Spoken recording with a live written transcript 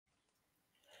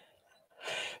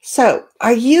So,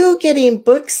 are you getting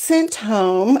books sent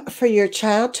home for your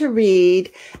child to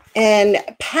read and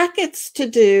packets to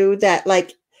do that,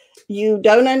 like you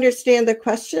don't understand the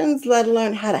questions, let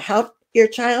alone how to help your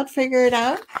child figure it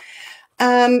out?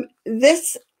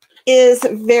 This is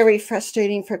very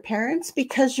frustrating for parents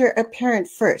because you're a parent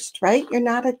first, right? You're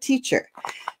not a teacher.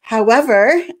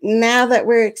 However, now that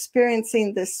we're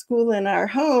experiencing this school in our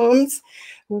homes,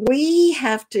 we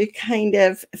have to kind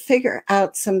of figure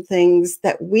out some things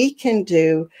that we can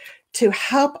do to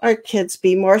help our kids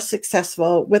be more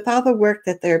successful with all the work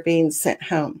that they're being sent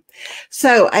home.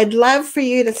 So I'd love for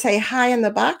you to say hi in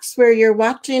the box where you're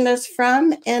watching us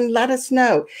from and let us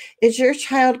know, is your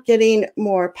child getting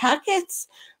more packets,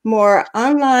 more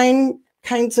online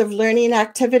kinds of learning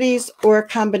activities, or a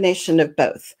combination of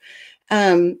both?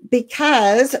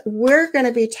 Because we're going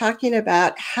to be talking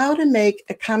about how to make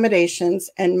accommodations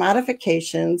and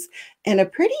modifications in a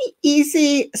pretty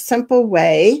easy, simple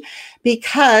way,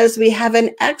 because we have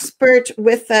an expert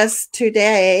with us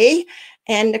today.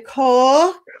 And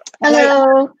Nicole,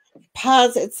 hello.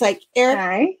 Pause. It's like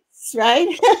Eredics, right?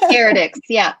 Eredics,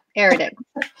 yeah, Eredics.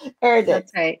 Eredics.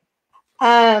 That's right.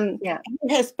 Yeah,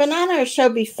 he has been on our show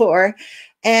before.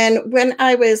 And when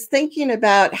I was thinking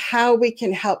about how we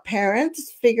can help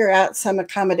parents figure out some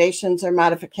accommodations or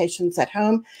modifications at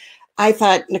home, I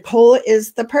thought Nicole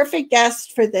is the perfect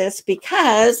guest for this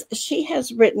because she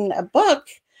has written a book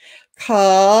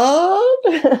called,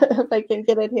 if I can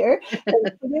get it here,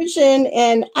 Inclusion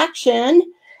in Action.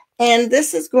 And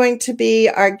this is going to be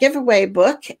our giveaway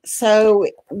book. So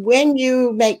when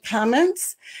you make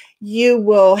comments, you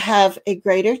will have a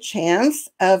greater chance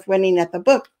of winning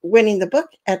the book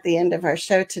at the end of our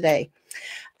show today.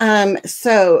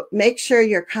 So make sure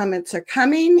your comments are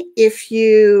coming. If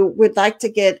you would like to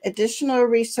get additional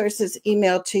resources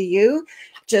emailed to you,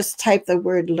 just type the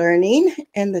word learning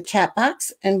in the chat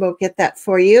box and we'll get that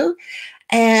for you.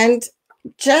 And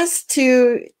just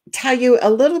to tell you a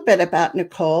little bit about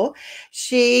Nicole,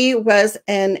 she was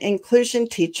an inclusion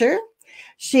teacher.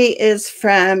 She is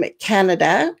from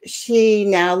Canada. She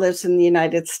now lives in the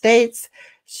United States.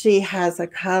 She has a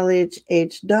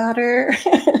college-age daughter.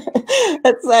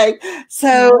 It's like,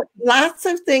 so lots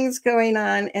of things going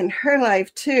on in her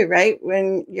life too, right?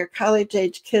 When your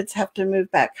college-age kids have to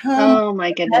move back home. Oh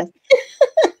my goodness.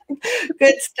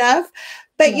 Good stuff.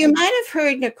 But you might have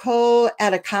heard Nicole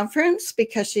at a conference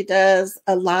because she does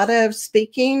a lot of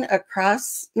speaking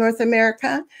across North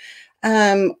America.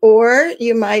 Or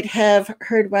you might have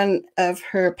heard one of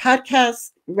her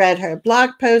podcasts, read her blog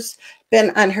posts,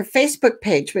 been on her Facebook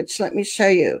page, which let me show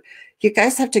you. You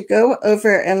guys have to go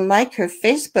over and like her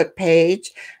Facebook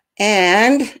page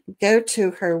and go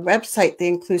to her website,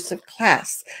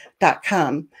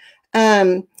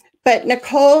 theinclusiveclass.com. But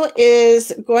Nicole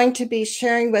is going to be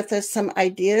sharing with us some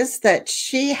ideas that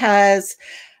she has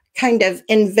kind of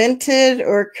invented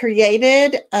or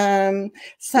created. Some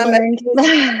borrowed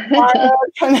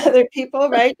from other people,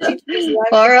 right?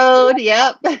 Borrowed,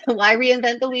 yep. Why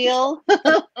reinvent the wheel?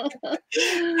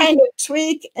 Kind of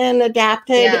tweak and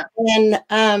adapted. Yeah.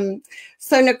 And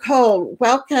so Nicole,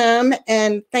 welcome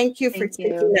and thank you for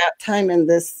taking out time in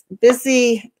this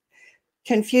busy,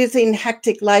 confusing,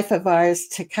 hectic life of ours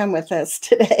to come with us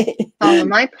today. Oh,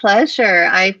 my pleasure.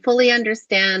 I fully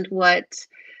understand what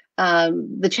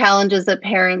the challenges that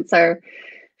parents are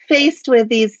faced with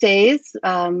these days,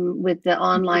 with the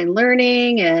online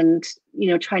learning and,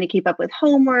 trying to keep up with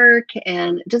homework,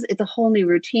 and just it's a whole new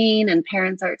routine, and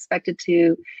parents are expected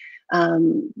to,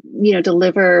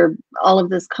 deliver all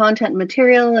of this content and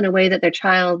material in a way that their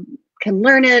child can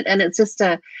learn it. And it's just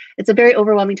it's a very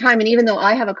overwhelming time. And even though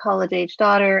I have a college-age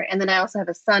daughter, and then I also have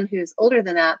a son who's older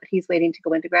than that, but he's waiting to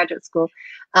go into graduate school.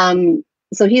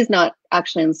 So he's not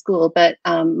actually in school, but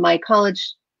my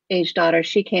college-age daughter,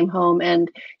 she came home and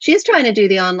she's trying to do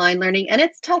the online learning, and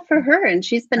it's tough for her. And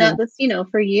she's been at this,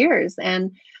 for years,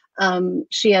 and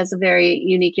she has a very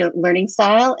unique learning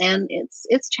style, and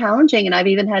it's challenging. And I've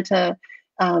even had to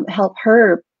help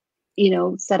her,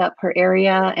 set up her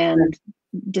area and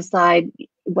decide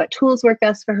what tools work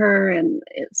best for her. And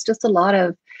it's just a lot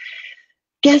of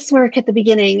guesswork at the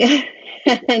beginning.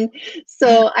 And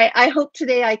so I hope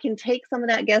today I can take some of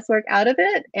that guesswork out of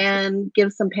it and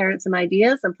give some parents some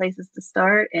ideas, some places to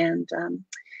start. And so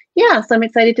I'm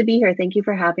excited to be here. Thank you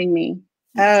for having me.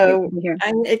 Oh,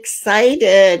 I'm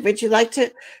excited. Would you like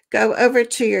to go over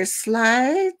to your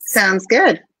slides? Sounds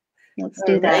good. Let's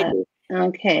do that.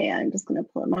 Okay, I'm just going to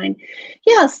pull up mine.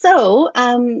 Yeah, so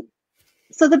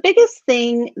the biggest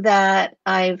thing that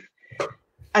I've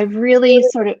really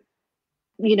sort of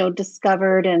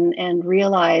discovered and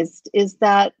realized is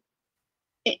that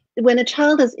when a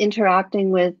child is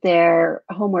interacting with their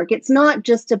homework, it's not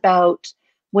just about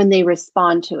when they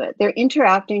respond to it. They're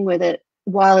interacting with it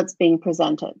while it's being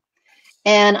presented.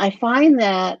 And I find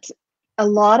that a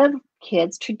lot of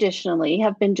kids traditionally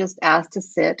have been just asked to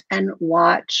sit and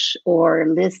watch or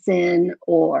listen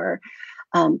or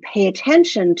pay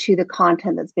attention to the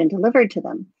content that's been delivered to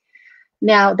them.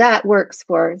 Now, that works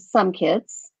for some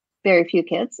kids, very few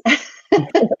kids.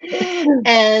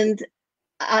 And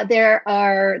there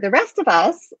are the rest of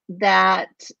us that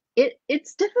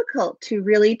it's difficult to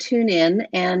really tune in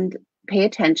and pay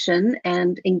attention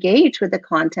and engage with the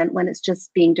content when it's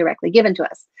just being directly given to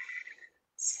us.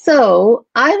 So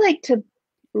I like to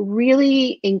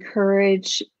really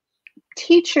encourage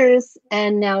teachers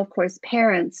and now, of course,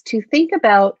 parents to think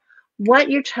about what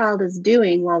your child is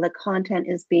doing while the content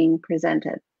is being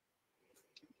presented.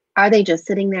 Are they just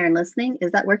sitting there and listening?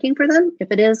 Is that working for them?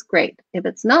 If it is, great. If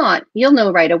it's not, you'll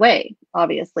know right away,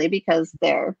 obviously, because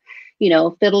they're,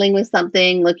 fiddling with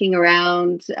something, looking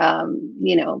around,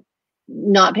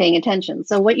 not paying attention.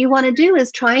 So what you want to do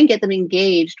is try and get them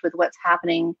engaged with what's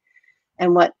happening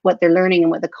and what they're learning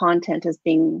and what the content is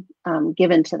being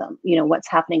given to them, what's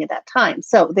happening at that time.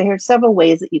 So there are several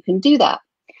ways that you can do that.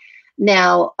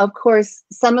 Now, of course,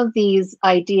 some of these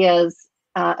ideas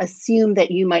assume that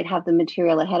you might have the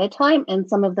material ahead of time, and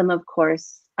some of them, of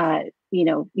course,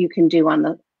 you can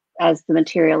do as the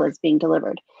material is being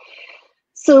delivered.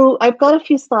 So I've got a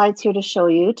few slides here to show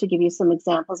you, to give you some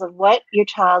examples of what your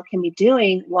child can be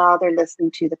doing while they're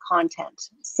listening to the content.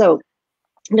 So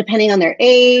depending on their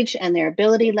age and their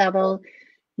ability level,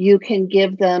 you can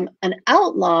give them an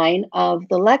outline of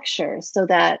the lecture so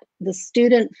that the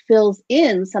student fills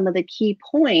in some of the key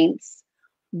points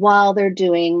while they're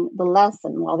doing the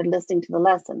lesson, while they're listening to the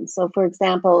lesson. So for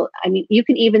example, you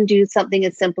can even do something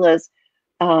as simple as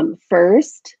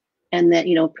first, and then,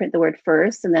 print the word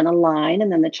first and then a line,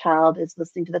 and then the child is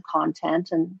listening to the content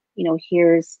and,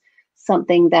 here's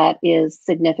something that is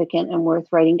significant and worth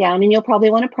writing down. And you'll probably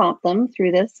want to prompt them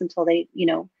through this until they,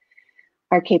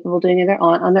 are capable of doing it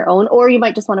on their own, or you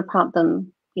might just want to prompt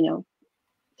them,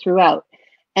 throughout.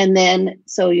 And then,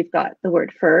 so you've got the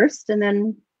word first, and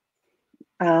then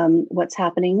what's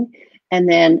happening, and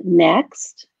then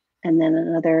next, and then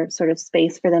another sort of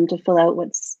space for them to fill out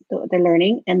what they're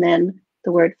learning, and then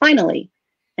the word finally,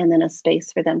 and then a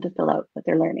space for them to fill out what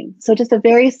they're learning. So just a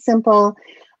very simple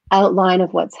outline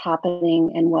of what's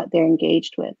happening and what they're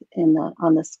engaged with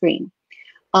on the screen.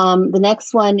 The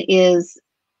next one is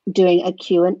doing a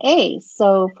Q&A.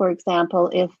 So for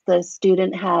example, if the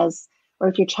student has, or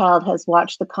if your child has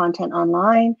watched the content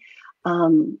online,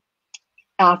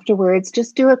 afterwards,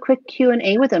 just do a quick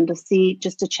Q&A with them just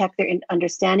to check their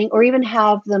understanding, or even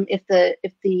have them, if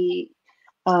the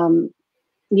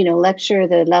lecture,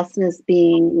 the lesson is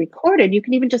being recorded, you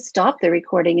can even just stop the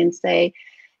recording and say,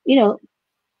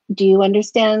 do you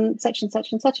understand such and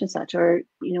such and such and such, or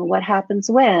what happens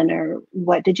when, or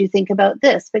what did you think about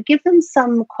this? But give them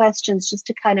some questions just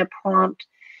to kind of prompt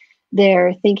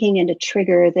their thinking and to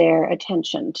trigger their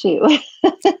attention too.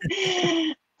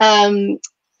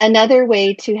 Another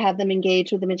way to have them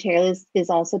engage with the material is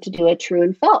also to do a true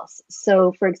and false.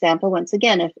 So for example, once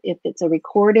again, if it's a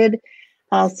recorded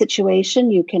situation,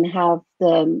 you can have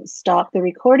them stop the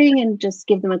recording and just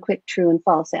give them a quick true and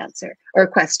false answer or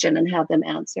question and have them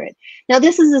answer it. Now,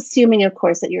 this is assuming, of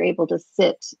course, that you're able to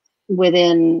sit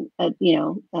within a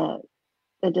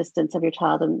distance of your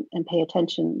child and pay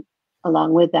attention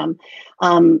along with them.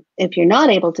 If you're not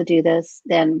able to do this,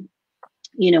 then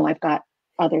I've got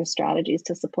other strategies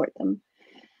to support them.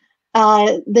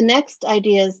 The next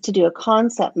idea is to do a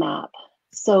concept map.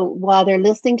 So while they're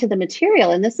listening to the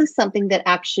material, and this is something that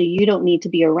actually you don't need to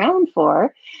be around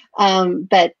for,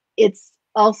 but it's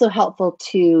also helpful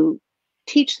to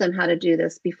teach them how to do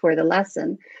this before the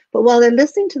lesson. But while they're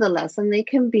listening to the lesson, they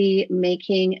can be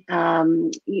making a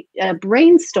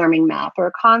brainstorming map or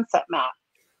a concept map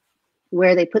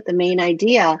where they put the main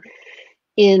idea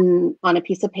on a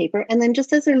piece of paper. And then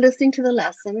just as they're listening to the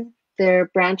lesson, they're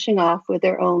branching off with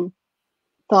their own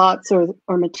thoughts or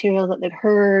material that they've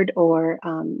heard, or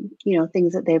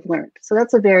things that they've learned. So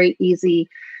that's a very easy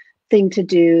thing to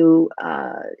do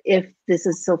if this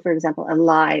is, so for example, a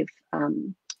live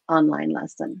online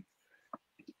lesson.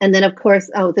 And then of course,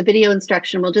 the video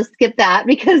instruction, we'll just skip that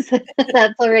because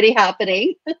that's already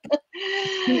happening.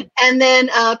 And then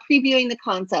previewing the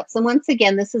concepts. And once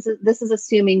again, this is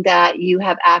assuming that you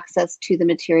have access to the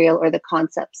material or the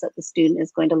concepts that the student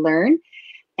is going to learn.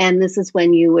 And this is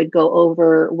when you would go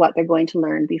over what they're going to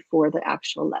learn before the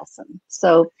actual lesson.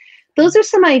 So those are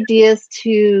some ideas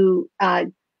to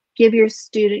give your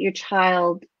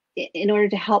child in order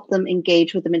to help them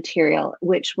engage with the material,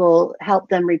 which will help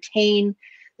them retain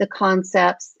the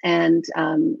concepts and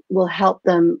will help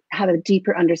them have a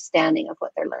deeper understanding of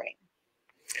what they're learning.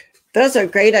 Those are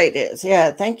great ideas.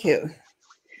 Yeah, thank you.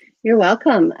 You're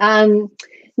welcome.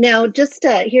 Now, just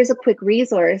here's a quick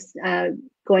resource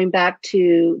going back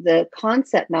to the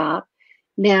concept map.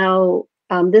 Now,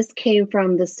 this came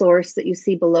from the source that you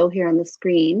see below here on the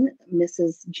screen,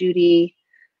 Mrs. Judy.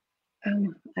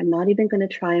 I'm not even going to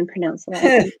try and pronounce it out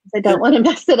because I don't want to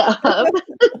mess it up.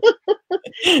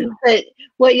 But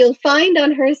what you'll find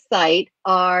on her site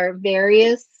are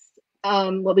various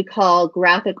what we call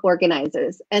graphic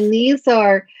organizers. And these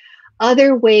are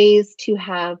other ways to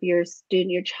have your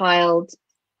student, your child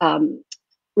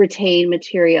retain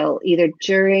material either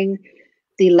during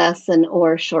the lesson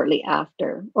or shortly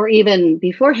after, or even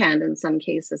beforehand in some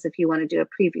cases if you want to do a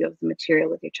preview of the material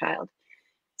with your child.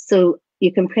 So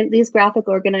you can print these graphic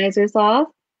organizers off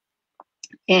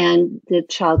and the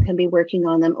child can be working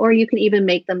on them, or you can even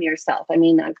make them yourself. I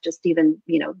mean, I've just even,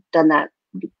 done that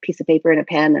piece of paper and a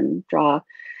pen and draw,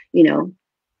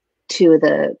 two of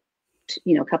the,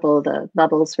 a couple of the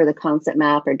bubbles for the concept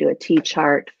map, or do a T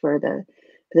chart for the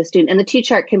student. And the T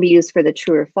chart can be used for the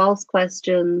true or false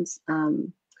questions.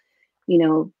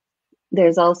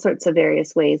 There's all sorts of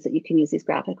various ways that you can use these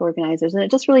graphic organizers, and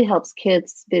it just really helps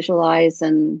kids visualize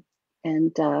and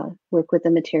work with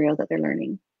the material that they're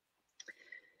learning.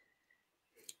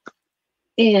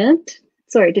 And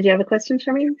sorry, did you have a question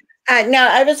for me? No,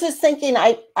 I was just thinking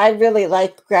I really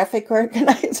like graphic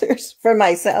organizers for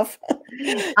myself.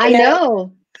 I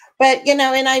know. But, and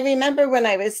I remember when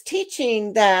I was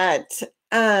teaching that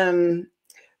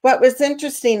what was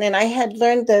interesting, and I had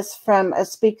learned this from a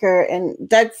speaker, and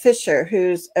Doug Fisher,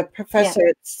 who's a professor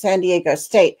at San Diego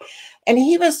State, and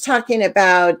he was talking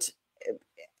about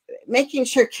making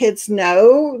sure kids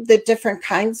know the different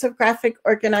kinds of graphic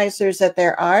organizers that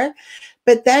there are,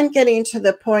 but then getting to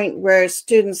the point where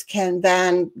students can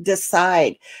then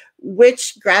decide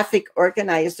which graphic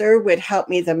organizer would help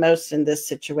me the most in this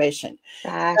situation.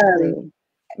 Exactly.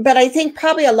 But I think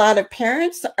probably a lot of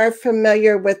parents are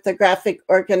familiar with the graphic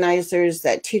organizers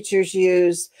that teachers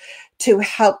use to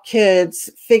help kids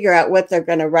figure out what they're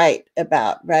going to write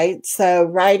about, right? So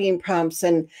writing prompts,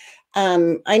 and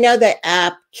I know the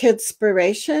app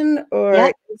Kidspiration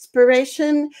or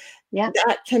Inspiration,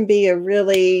 that can be a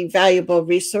really valuable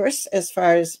resource as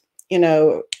far as,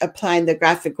 applying the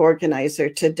graphic organizer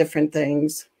to different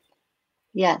things.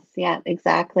 Yes,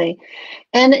 exactly.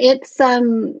 And it's,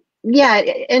 and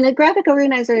a graphic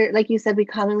organizer, like you said, we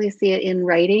commonly see it in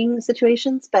writing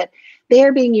situations, but they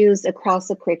are being used across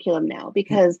the curriculum now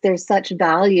because there's such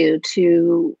value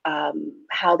to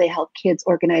how they help kids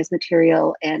organize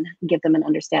material and give them an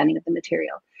understanding of the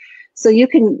material. So you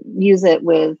can use it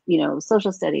with,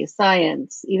 social studies,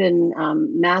 science, even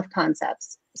math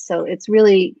concepts. So it's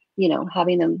really,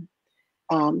 having them,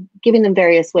 giving them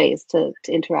various ways to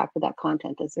interact with that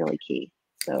content is really key.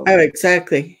 So. Oh,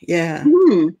 exactly. Yeah.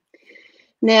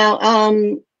 Now,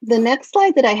 the next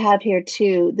slide that I have here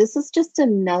too, this is just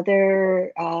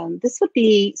another, this would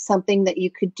be something that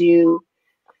you could do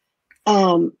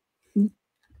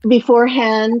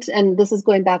beforehand, and this is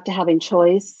going back to having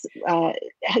choice.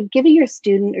 Giving your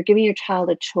student or giving your child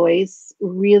a choice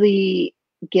really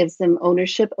gives them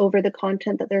ownership over the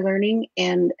content that they're learning,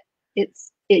 and it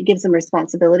gives them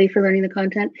responsibility for learning the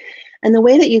content. And the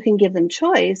way that you can give them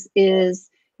choice is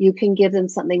you can give them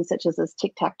something such as this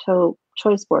tic-tac-toe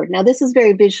choice board. Now, this is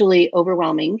very visually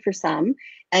overwhelming for some,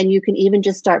 and you can even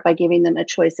just start by giving them a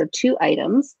choice of 2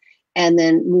 items and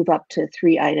then move up to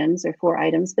 3 items or 4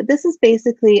 items. But this is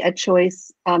basically a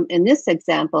choice in this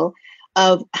example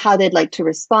of how they'd like to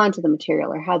respond to the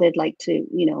material, or how they'd like to,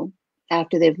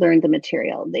 after they've learned the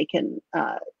material, they can,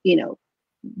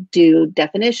 do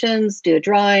definitions, do a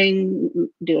drawing,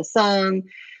 do a song,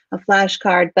 a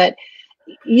flashcard. But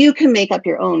you can make up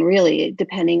your own, really,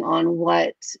 depending on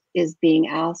what is being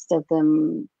asked of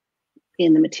them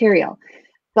in the material.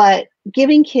 But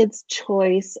giving kids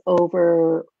choice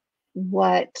over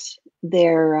what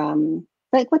they're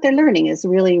what they're learning is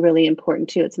really, really important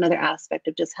too. It's another aspect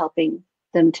of just helping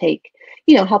them take,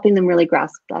 helping them really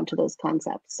grasp onto those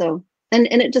concepts. So, and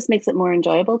it just makes it more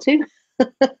enjoyable too.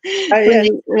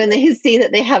 when they see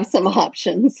that they have some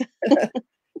options.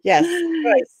 Yes.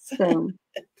 So,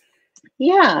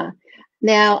 yeah.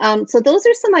 Now, so those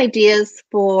are some ideas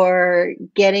for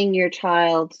getting your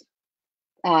child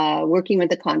working with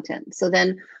the content. So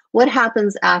then what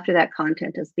happens after that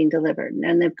content has been delivered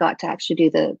and they've got to actually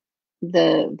do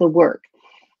the work?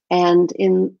 And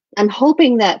I'm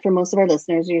hoping that for most of our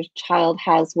listeners, your child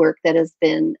has work that has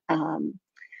been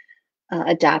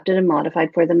adapted and modified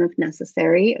for them if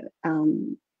necessary.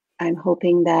 I'm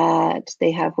hoping that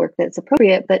they have work that's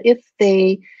appropriate, but if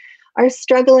they are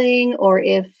struggling or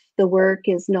if the work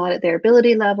is not at their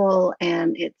ability level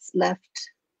and it's left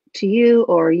to you,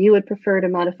 or you would prefer to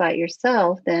modify it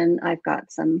yourself, then I've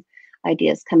got some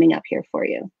ideas coming up here for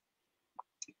you.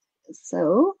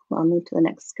 So I'll move to the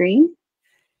next screen.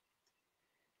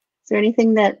 Is there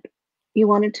anything that you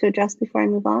wanted to address before I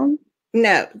move on?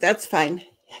 No, that's fine.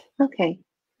 Okay.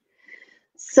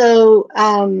 So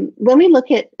when we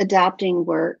look at adapting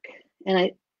work,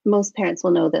 and most parents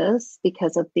will know this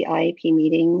because of the IEP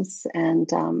meetings and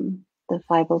the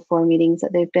 504 meetings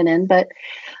that they've been in, but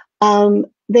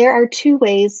there are two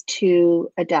ways to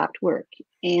adapt work.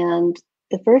 And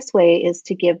the first way is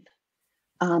to give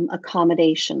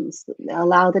accommodations,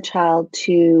 allow the child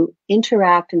to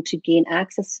interact and to gain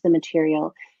access to the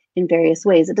material in various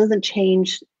ways. It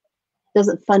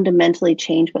doesn't fundamentally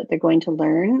change what they're going to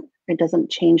learn. It doesn't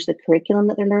change the curriculum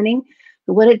that they're learning.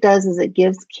 But what it does is it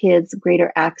gives kids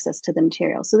greater access to the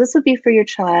material. So this would be for your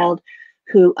child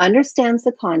who understands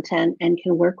the content and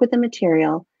can work with the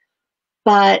material,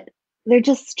 but they're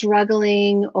just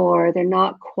struggling, or they're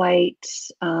not quite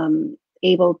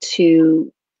able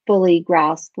to fully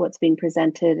grasp what's being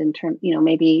presented in terms,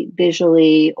 maybe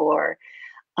visually, or,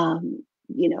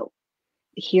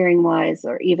 hearing wise,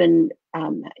 or even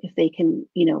if they can,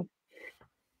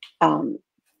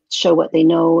 show what they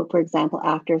know, for example,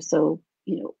 after. So,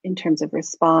 in terms of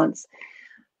response,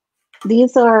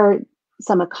 these are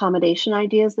some accommodation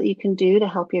ideas that you can do to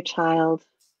help your child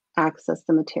access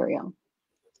the material.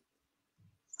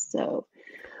 So,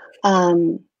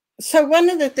 so one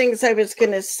of the things I was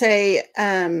going to say,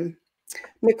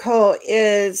 Nicole,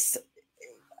 is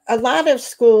a lot of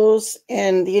schools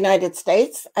in the United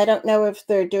States, I don't know if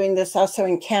they're doing this also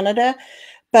in Canada,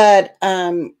 but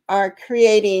are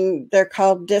creating, they're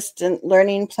called distant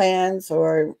learning plans,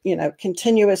 or,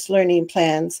 continuous learning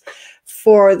plans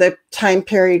for the time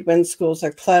period when schools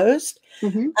are closed.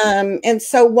 Mm-hmm. And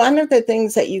so one of the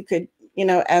things that you could,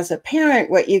 as a parent,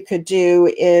 what you could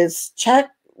do is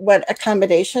check what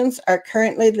accommodations are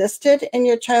currently listed in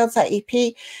your child's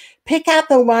IEP. Pick out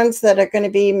the ones that are going to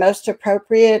be most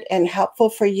appropriate and helpful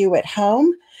for you at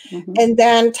home. Mm-hmm. And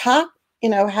then talk,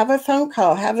 have a phone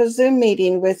call, have a Zoom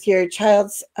meeting with your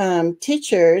child's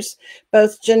teachers,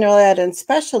 both general ed and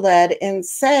special ed, and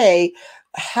say,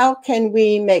 how can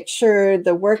we make sure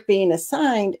the work being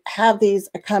assigned have these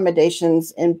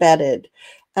accommodations embedded?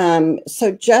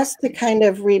 So just to kind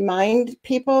of remind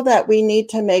people that we need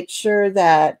to make sure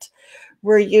that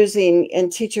we're using,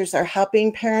 and teachers are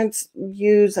helping parents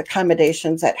use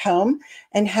accommodations at home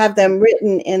and have them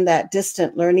written in that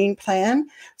distant learning plan,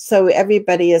 so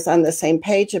everybody is on the same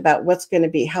page about what's going to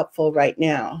be helpful right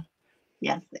now.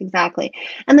 Yes, exactly.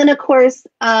 And then, of course,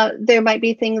 there might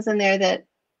be things in there that,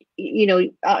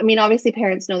 obviously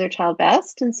parents know their child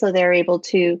best, and so they're able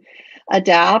to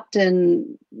adapt,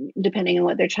 and depending on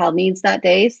what their child needs that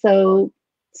day. So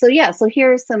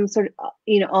here are some sort of,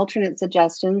 alternate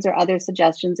suggestions or other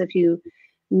suggestions if you,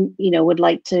 would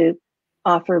like to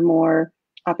offer more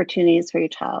opportunities for your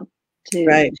child to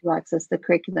access the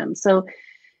curriculum. So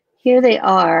here they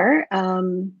are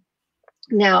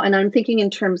now, and I'm thinking in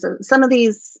terms of, some of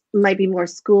these might be more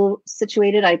school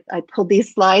situated. I pulled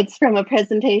these slides from a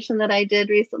presentation that I did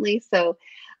recently. So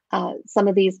some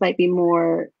of these might be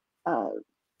more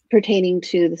pertaining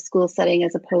to the school setting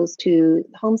as opposed to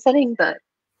the home setting, but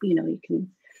you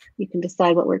can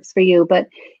decide what works for you. But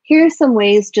here are some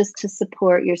ways just to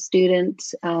support your student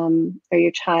or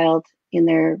your child in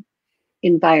their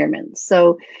environment.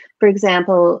 So, for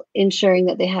example, ensuring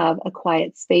that they have a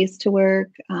quiet space to work,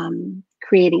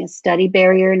 creating a study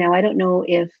barrier. Now, I don't know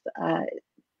if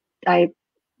I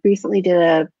recently did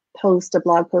a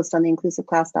blog post on the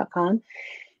inclusiveclass.com,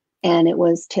 and it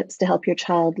was tips to help your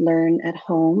child learn at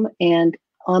home. And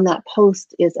on that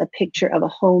post is a picture of a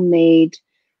homemade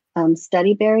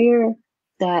study barrier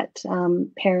that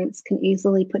parents can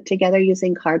easily put together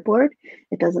using cardboard.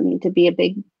 It doesn't need to be a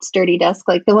big sturdy desk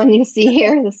like the one you see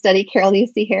here, the study carrel you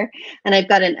see here. And I've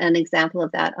got an example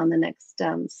of that on the next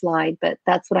slide, but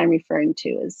that's what I'm referring to,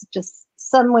 is just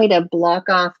some way to block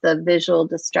off the visual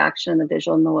distraction, the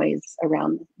visual noise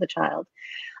around the child.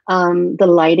 The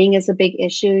lighting is a big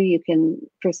issue.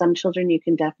 For some children, you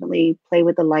can definitely play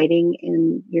with the lighting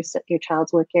in your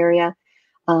child's work area.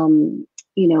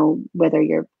 Whether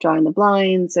you're drawing the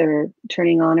blinds or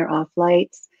turning on or off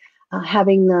lights.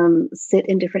 having them sit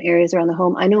in different areas around the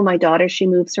home. I know my daughter, she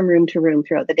moves from room to room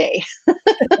throughout the day.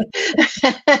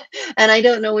 And I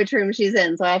don't know which room she's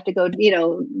in. So I have to go,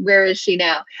 where is she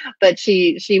now? But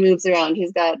she moves around.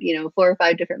 She's got, 4 or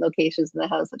 5 different locations in the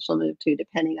house that she'll move to,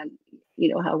 depending on,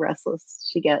 how restless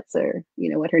she gets or,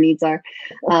 what her needs are.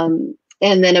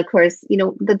 And then, of course,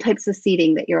 the types of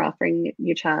seating that you're offering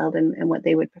your child and what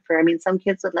they would prefer. I mean, some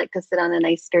kids would like to sit on a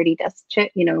nice sturdy desk chair,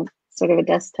 sort of a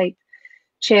desk type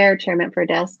chair meant for a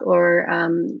desk, or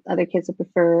other kids would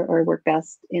prefer or work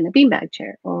best in a beanbag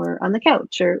chair or on the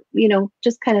couch, or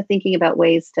just kind of thinking about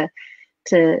ways to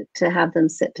have them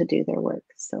sit to do their work.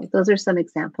 So those are some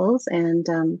examples. And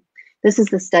this is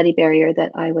the study barrier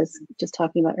that I was just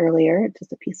talking about earlier,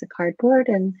 just a piece of cardboard.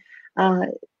 And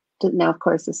now, of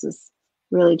course, this is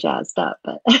really jazzed up,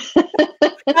 but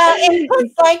and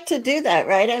kids like to do that,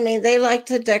 right? I mean, they like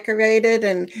to decorate it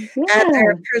and add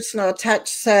their personal touch.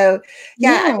 So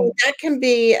I mean, that can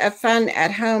be a fun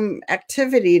at-home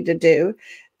activity to do.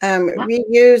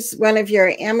 Reuse one of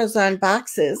your Amazon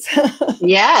boxes.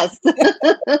 Yes.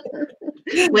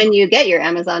 When you get your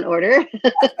Amazon order,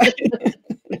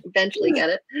 eventually get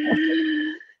it.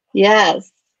 Yes.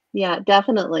 Yeah,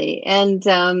 definitely. And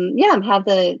have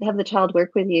the child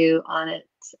work with you on it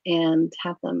and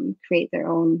have them create their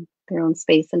own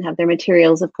space and have their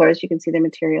materials. Of course, you can see their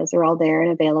materials are all there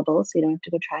and available, so you don't have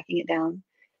to go tracking it down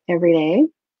every day.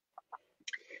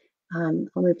 I'll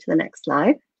move to the next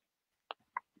slide.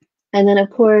 And then, of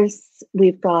course,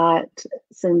 we've got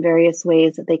some various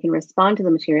ways that they can respond to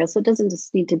the material. So it doesn't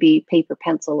just need to be paper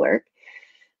pencil work.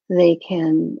 They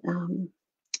can,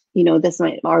 this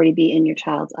might already be in your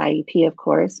child's IEP, of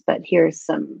course, but here's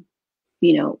some,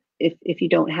 if you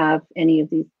don't have any of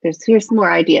these, here's some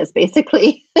more ideas,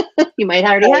 basically. You might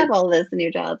already have all this in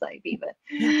your child's IEP,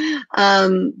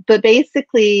 but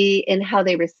basically in how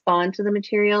they respond to the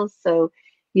materials. So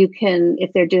you can,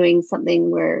 if they're doing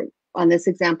something where, on this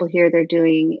example here, they're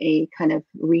doing a kind of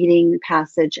reading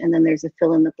passage and then there's a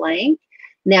fill in the blank.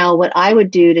 Now, what I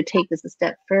would do to take this a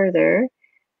step further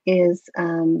is,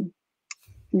 now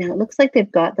it looks like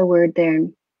they've got the word there.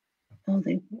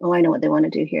 I know what they want to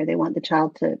do here. They want the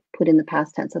child to put in the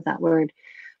past tense of that word.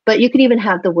 But you can even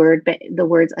have the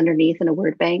words underneath in a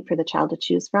word bank for the child to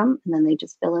choose from, and then they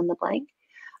just fill in the blank.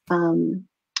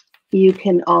 You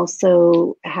can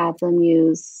also have them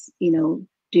use,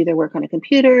 do their work on a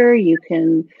computer. You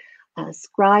can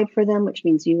scribe for them, which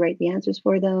means you write the answers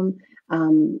for them.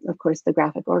 Of course, the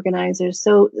graphic organizers.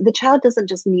 So the child doesn't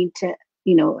just need to,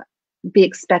 be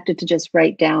expected to just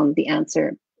write down the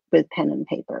answer with pen and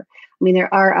paper. I mean,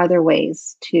 there are other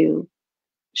ways to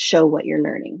show what you're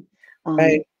learning.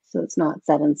 Right. So it's not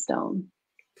set in stone.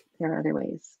 There are other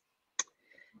ways.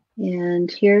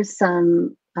 And here's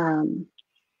some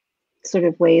sort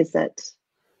of ways that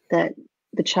the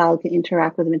child can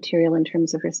interact with the material in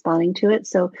terms of responding to it.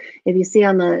 So if you see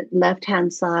on the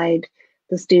left-hand side,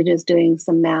 the student is doing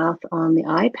some math on the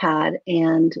iPad,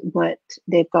 and what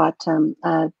they've got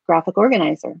a graphic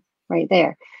organizer right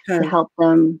there to help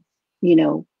them,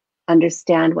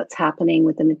 understand what's happening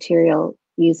with the material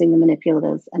using the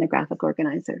manipulatives and a graphic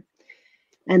organizer.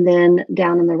 And then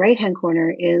down in the right-hand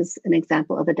corner is an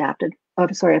example of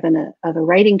a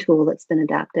writing tool that's been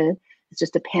adapted. It's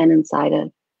just a pen inside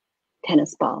a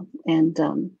tennis ball, and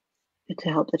to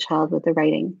help the child with the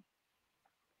writing.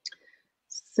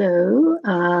 So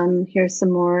here's some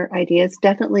more ideas.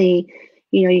 Definitely,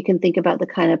 you can think about the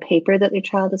kind of paper that your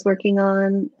child is working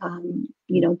on,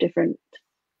 different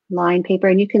line paper.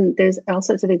 And there's all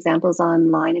sorts of examples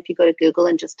online. If you go to Google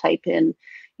and just type in,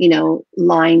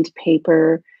 lined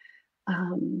paper,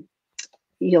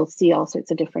 you'll see all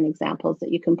sorts of different examples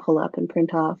that you can pull up and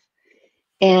print off.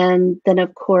 And then,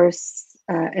 of course,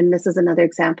 and this is another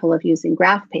example of using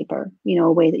graph paper,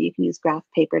 a way that you can use graph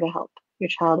paper to help your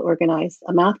child organize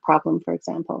a math problem, for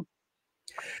example.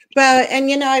 Well,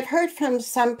 and, I've heard from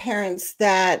some parents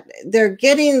that they're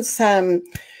getting some,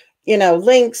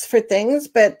 links for things,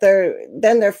 but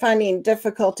they're finding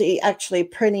difficulty actually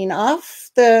printing off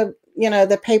the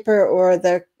paper or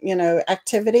the,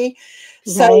 activity.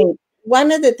 So right.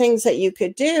 One of the things that you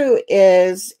could do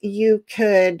is you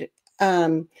could,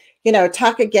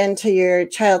 talk again to your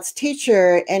child's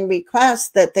teacher and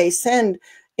request that they send,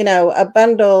 a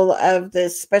bundle of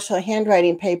this special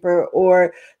handwriting paper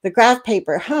or the graph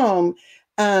paper home,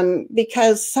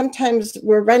 because sometimes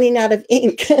we're running out of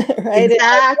ink, right?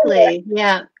 Exactly.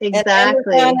 Yeah,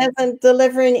 exactly. And Amazon isn't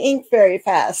delivering ink very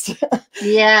fast.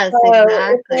 Yes, so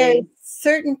exactly.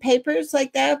 Certain papers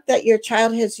like that your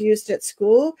child has used at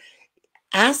school,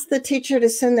 ask the teacher to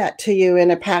send that to you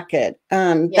in a packet.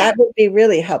 That would be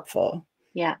really helpful.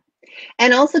 Yeah.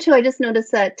 And also too, I just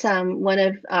noticed that one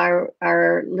of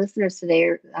our listeners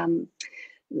today,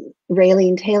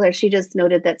 Raylene Taylor, she just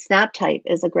noted that SnapType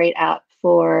is a great app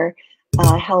for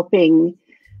helping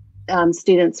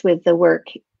students with the work.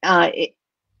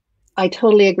 I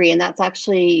totally agree, and that's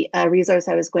actually a resource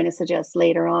I was going to suggest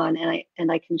later on,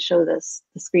 and I can show the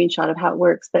screenshot of how it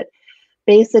works. But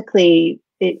basically,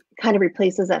 it kind of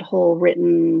replaces that whole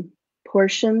written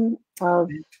portion of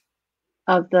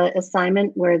the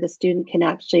assignment where the student can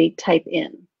actually type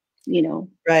in,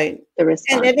 right, the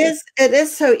response. And it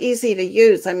is so easy to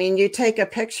use. I mean, you take a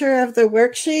picture of the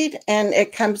worksheet and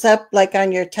it comes up like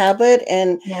on your tablet,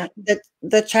 and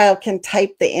the child can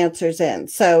type the answers in.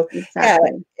 So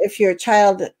if your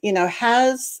child,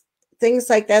 has things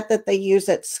like that they use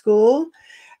at school,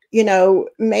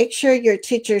 make sure your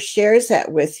teacher shares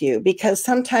that with you, because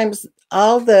sometimes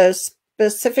all the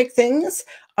specific things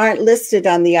aren't listed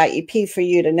on the IEP for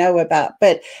you to know about.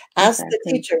 But ask the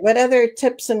teacher, what other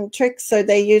tips and tricks are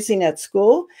they using at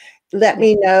school? Let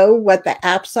me know what the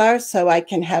apps are so I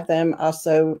can have them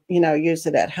also, use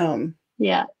it at home.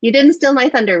 Yeah, you didn't steal my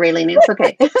thunder, Raylene. It's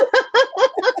okay.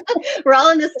 We're all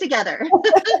in this together.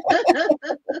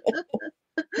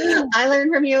 I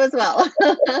learned from you as well.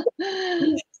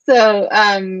 So,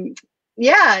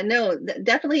 yeah, no,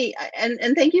 definitely.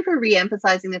 And thank you for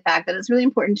re-emphasizing the fact that it's really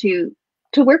important to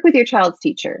work with your child's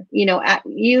teacher,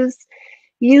 use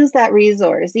that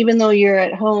resource, even though you're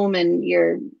at home and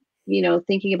you're,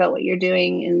 thinking about what you're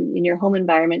doing in your home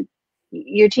environment.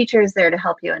 Your teacher is there to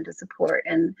help you and to support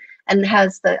and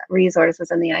has the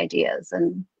resources and the ideas,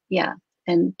 and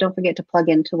and don't forget to plug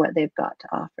into what they've got to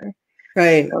offer.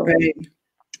 Right, so, right.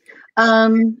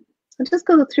 I'll just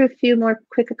go through a few more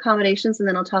quick accommodations, and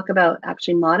then I'll talk about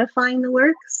actually modifying the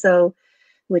work,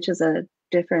 which is a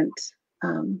different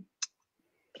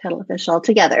kettle of fish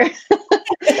altogether.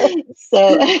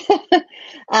 So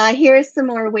here's some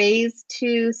more ways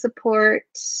to support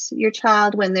your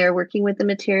child when they're working with the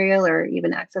material or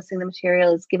even accessing the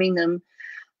material, is giving them,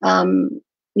 then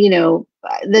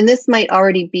this might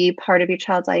already be part of your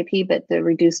child's IEP, but the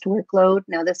reduced workload.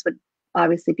 Now, this would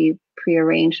obviously be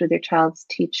prearranged with your child's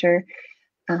teacher,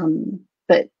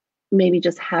 but maybe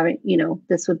just having,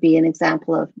 this would be an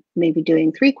example of maybe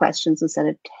doing 3 questions instead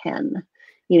of 10,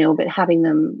 but having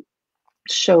them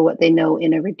show what they know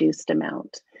in a reduced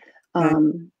amount.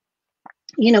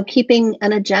 Keeping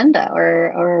an agenda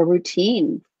or a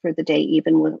routine for the day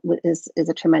even is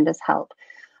a tremendous help.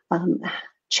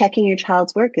 Checking your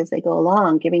child's work as they go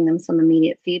along, giving them some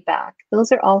immediate feedback.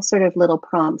 Those are all sort of little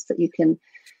prompts that you can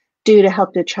do to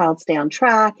help your child stay on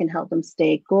track and help them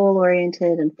stay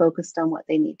goal-oriented and focused on what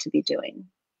they need to be doing.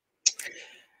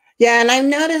 Yeah, and I've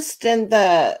noticed in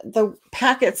the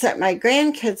packets that my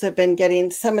grandkids have been getting,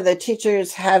 some of the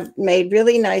teachers have made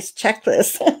really nice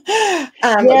checklists, with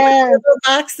little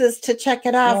boxes to check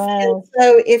it off. And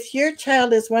so if your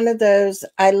child is one of those,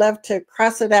 I love to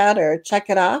cross it out or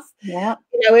check it off. Yeah.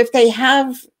 If they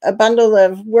have a bundle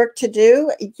of work to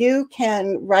do, you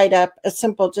can write up a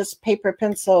simple, just paper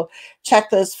pencil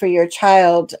checklist for your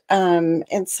child.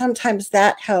 And sometimes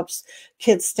that helps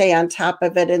kids stay on top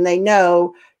of it, and they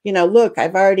know, look,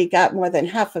 I've already got more than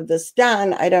half of this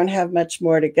done. I don't have much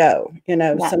more to go,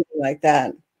 something like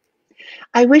that.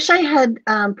 I wish I had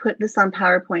put this on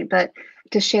PowerPoint, but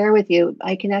to share with you,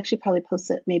 I can actually probably post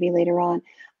it maybe later on.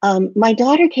 My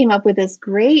daughter came up with this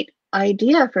great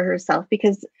idea for herself,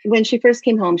 because when she first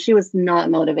came home, she was not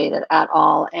motivated at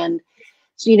all. And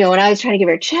and I was trying to give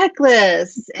her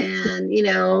checklists and,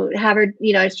 have her,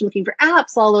 I was looking for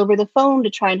apps all over the phone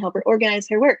to try and help her organize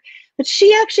her work. But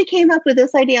she actually came up with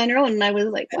this idea on her own. And I was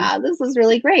like, wow, this is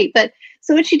really great. But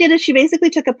so what she did is she basically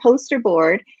took a poster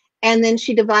board, and then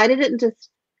she divided it into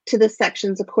the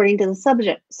sections according to the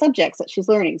subjects that she's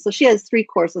learning. So she has 3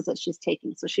 courses that she's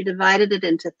taking. So she divided it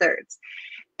into thirds.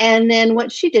 And then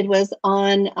what she did was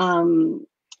on, oh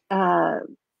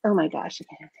my gosh,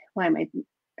 why am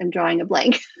I'm drawing a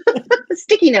blank.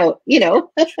 Sticky note,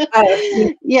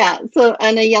 Yeah, so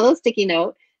on a yellow sticky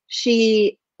note,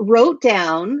 she wrote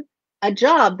down a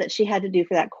job that she had to do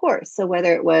for that course. So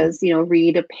whether it was,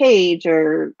 read a page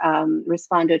or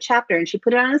respond to a chapter, and she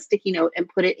put it on a sticky note and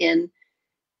put it in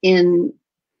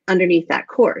underneath that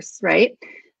course, right?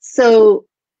 So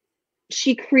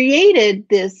she created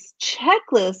this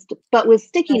checklist, but with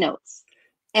sticky notes.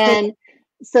 And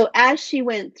so as she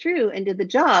went through and did the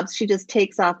jobs, she just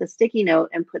takes off the sticky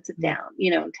note and puts it down,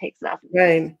 and takes it off,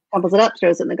 crumbles it up,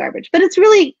 throws it in the garbage. But it's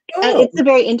really, it's a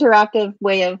very interactive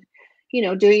way of,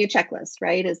 doing a checklist,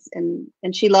 right?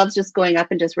 And she loves just going up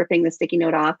and just ripping the sticky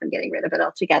note off and getting rid of it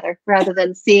altogether rather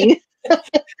than seeing.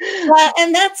 Well,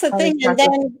 and that's the thing. And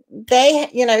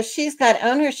then she's got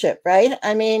ownership, right?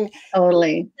 I mean,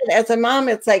 totally. As a mom,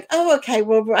 it's like, oh, okay,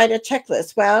 we'll write a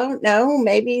checklist. Well, no,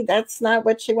 maybe that's not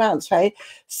what she wants, right?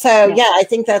 So, yeah, I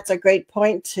think that's a great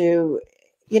point to,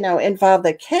 involve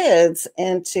the kids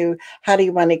into how do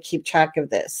you want to keep track of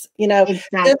this?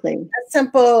 Exactly. A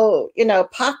simple,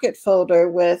 pocket folder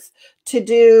with to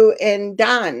do and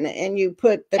done, and you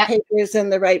put the papers in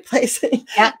the right place.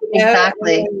 Yeah,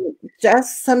 exactly.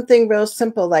 Just something real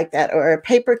simple like that, or a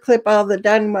paper clip all the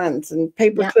done ones and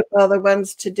paper clip all the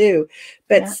ones to do,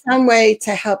 but some way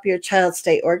to help your child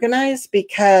stay organized,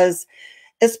 because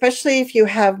especially if you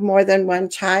have more than one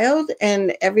child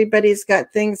and everybody's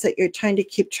got things that you're trying to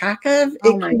keep track of,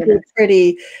 it can be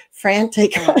pretty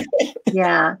frantic.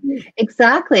 Yeah,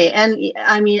 exactly. And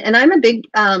I mean, and I'm a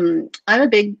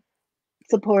big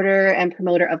supporter and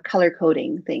promoter of color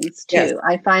coding things too. Yes.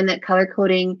 I find that color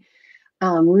coding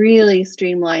really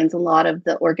streamlines a lot of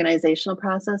the organizational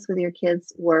process with your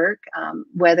kids' work,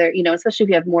 whether, especially if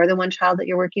you have more than one child that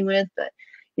you're working with, but,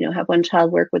 have one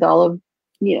child work with all of,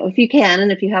 if you can,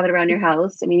 and if you have it around your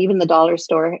house. I mean, even the dollar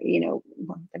store, well,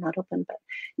 they're not open, but,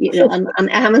 on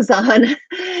Amazon,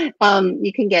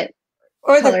 you can get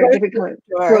different colored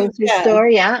grocery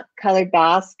store, colored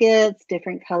baskets,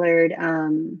 different colored,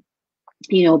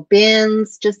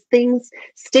 bins, just things,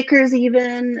 stickers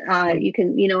even. You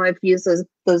can, I've used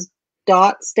those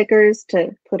dot stickers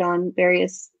to put on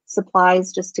various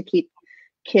supplies just to keep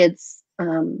kids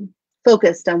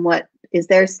focused on what is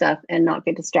their stuff and not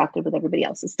get distracted with everybody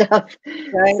else's stuff.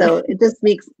 Right. So it just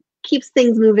keeps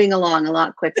things moving along a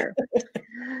lot quicker.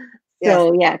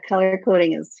 So color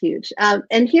coding is huge.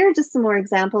 And here are just some more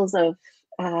examples of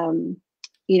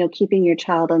keeping your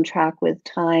child on track with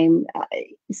time.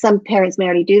 Some parents may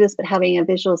already do this, but having a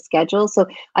visual schedule. So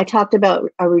I talked about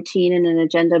a routine and an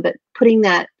agenda, but putting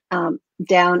that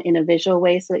down in a visual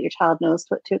way so that your child knows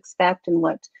what to expect and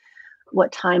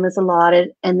what time is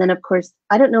allotted. And then, of course,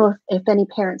 I don't know if any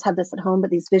parents have this at home, but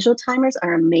these visual timers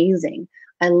are amazing.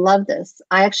 I love this.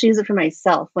 I actually use it for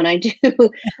myself when I do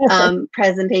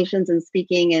presentations and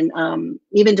speaking, and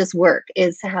even just work,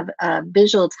 is to have a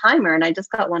visual timer. And I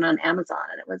just got one on Amazon,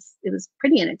 and it was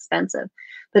pretty inexpensive,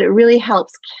 but it really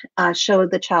helps show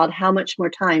the child how much more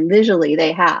time visually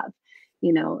they have,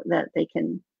 that they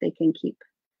can keep,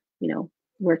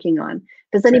 working on.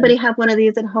 Does anybody have one of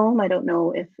these at home? I don't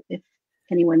know if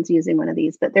anyone's using one of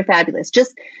these, but they're fabulous.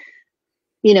 Just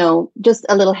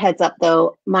a little heads up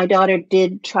though, my daughter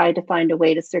did try to find a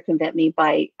way to circumvent me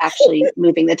by actually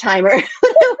moving the timer when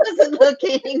I wasn't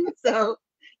looking. So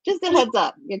just a heads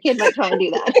up, your kid might try and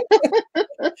do that.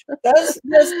 Those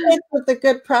kids with the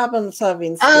good problem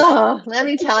solving skills. Oh, let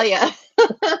me tell you.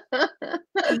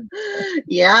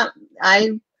 Yeah,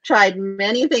 I tried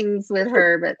many things with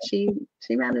her, but she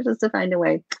manages to find a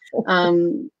way.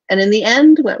 And in the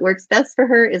end, what works best for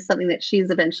her is something that she's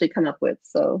eventually come up with.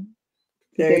 So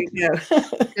there you go.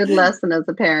 Good lesson as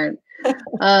a parent.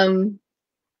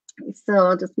 So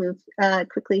I'll just move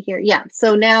quickly here. Yeah.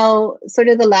 So now sort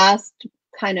of the last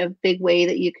kind of big way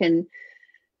that you can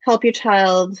help your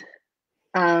child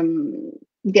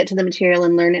get to the material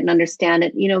and learn it and understand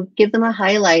it, give them a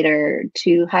highlighter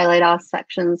to highlight off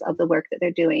sections of the work that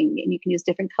they're doing. And you can use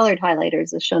different colored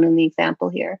highlighters as shown in the example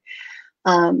here.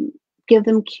 Give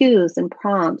them cues and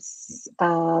prompts.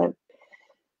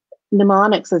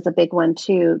 Mnemonics is a big one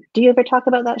too. Do you ever talk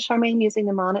about that, Charmaine, using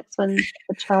mnemonics when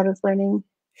the child is learning?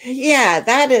 Yeah,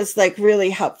 that is like really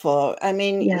helpful. I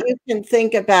mean, you can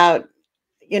think about,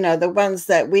 the ones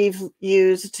that we've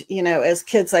used, as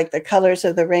kids, like the colors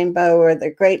of the rainbow or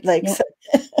the Great Lakes,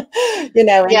 and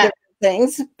different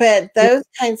things. But those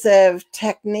kinds of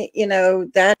technique,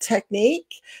 that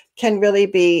technique can really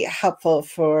be helpful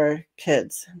for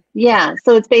kids. Yeah.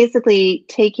 So it's basically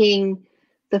taking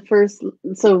the first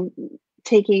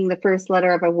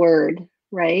letter of a word,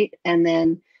 right? And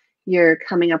then you're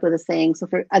coming up with a saying. So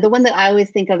for the one that I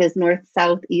always think of is north,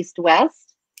 south, east,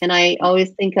 west. And I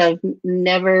always think of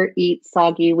never eat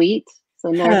soggy wheat. So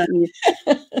north, east,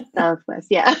 south, west.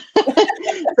 Yeah.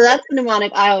 So that's the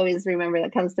mnemonic I always remember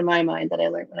that comes to my mind that I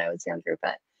learned when I was younger.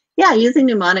 But yeah, using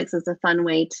mnemonics is a fun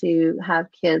way to have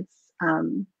kids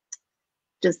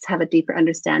just have a deeper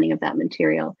understanding of that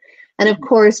material. And of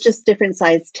course, just different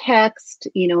size text,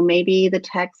 maybe the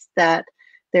text that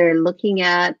they're looking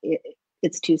at,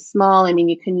 it's too small. I mean,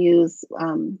 you can use,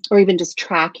 or even just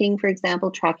tracking, for example,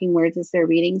 tracking words as they're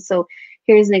reading. So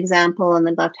here's an example on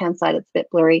the left-hand side, it's a bit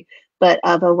blurry, but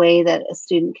of a way that a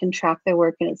student can track their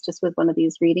work, and it's just with one of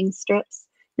these reading strips.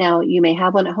 Now, you may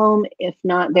have one at home. If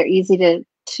not, they're easy to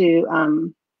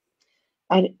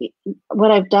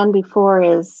what I've done before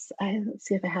is, let's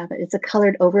see if I have it. It's a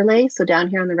colored overlay. So down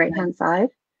here on the right-hand side,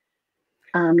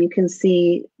 you can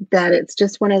see that it's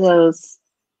just one of those,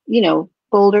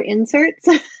 folder inserts.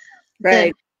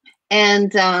 Right.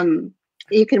 And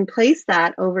you can place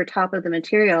that over top of the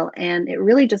material, and it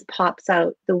really just pops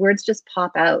out. The words just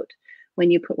pop out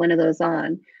when you put one of those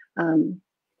on.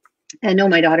 I know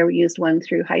my daughter used one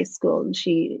through high school, and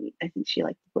I think she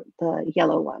liked the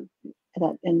yellow one.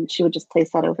 And she would just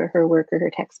place that over her work or her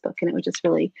textbook, and it would just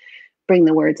really bring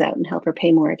the words out and help her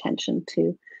pay more attention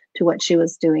to what she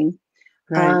was doing.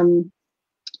 Right.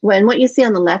 When what you see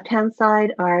on the left-hand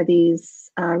side are these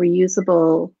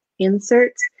reusable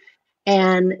inserts,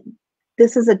 and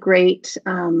this is a great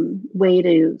way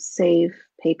to save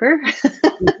paper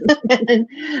and,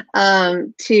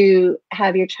 to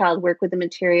have your child work with the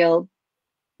material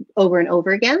over and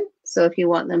over again. So if you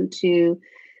want them to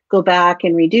go back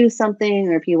and redo something,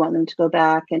 or if you want them to go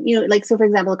back and, like, so for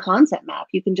example, a concept map,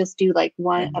 you can just do like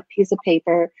a piece of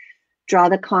paper, draw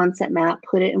the concept map,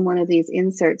 put it in one of these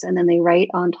inserts, and then they write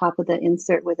on top of the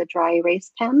insert with a dry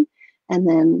erase pen, and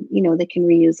then, they can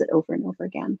reuse it over and over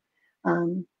again,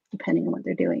 depending on what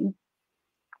they're doing.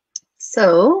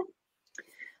 So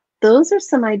those are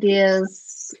some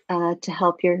ideas to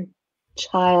help your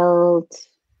child,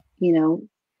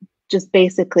 just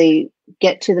basically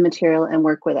get to the material and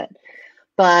work with it.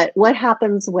 But what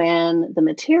happens when the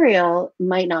material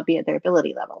might not be at their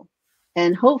ability level?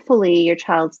 And hopefully your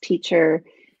child's teacher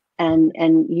and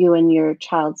you and your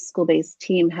child's school-based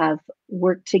team have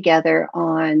worked together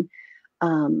on,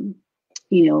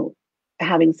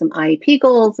 having some IEP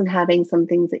goals and having some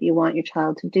things that you want your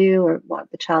child to do or want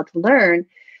the child to learn.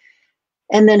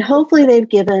 And then hopefully they've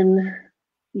given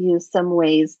you some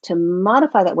ways to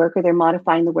modify that work, or they're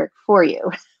modifying the work for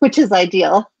you, which is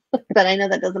ideal. But I know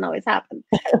that doesn't always happen.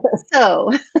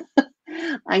 So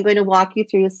I'm going to walk you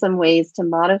through some ways to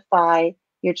modify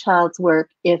your child's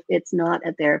work if it's not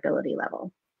at their ability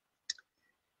level.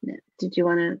 Did you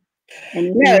want to,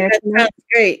 anything No, there? that sounds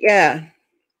great. Yeah.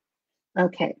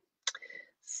 Okay.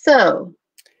 So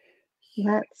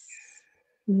let's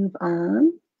move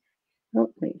on.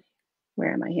 Oh, wait,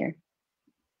 where am I here?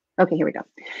 Okay, here we go.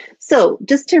 So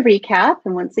just to recap,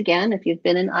 and once again, if you've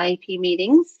been in IEP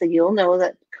meetings, then you'll know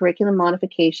that curriculum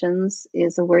modifications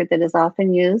is a word that is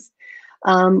often used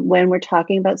when we're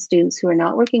talking about students who are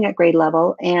not working at grade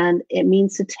level. And it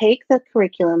means to take the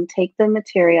curriculum, take the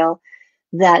material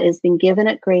that is being given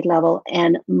at grade level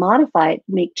and modify it,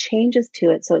 make changes to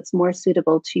it so it's more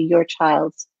suitable to your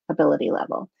child's ability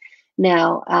level.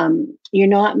 Now, you're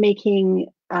not making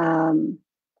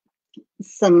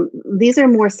these are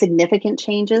more significant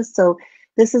changes. So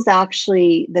this is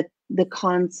actually the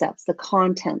concepts, the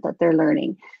content that they're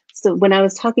learning. So when I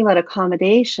was talking about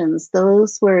accommodations,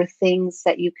 those were things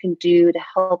that you can do to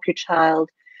help your child.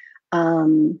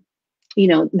 That's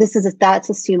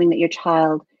assuming that your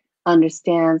child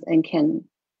understands and can,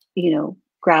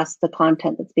 grasp the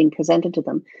content that's being presented to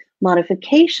them.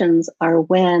 Modifications are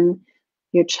when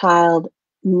your child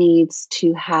needs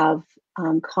to have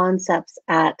concepts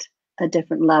at a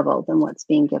different level than what's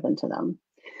being given to them.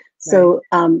 So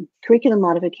curriculum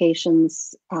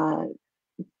modifications,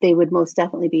 they would most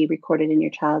definitely be recorded in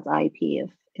your child's IEP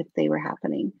if they were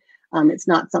happening. It's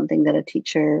not something that a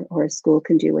teacher or a school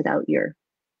can do without your,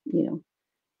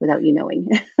 without you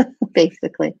knowing,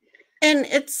 basically. And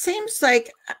it seems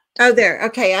like, oh, there.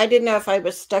 Okay, I didn't know if I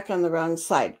was stuck on the wrong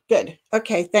slide. Good.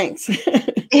 Okay, thanks.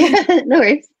 No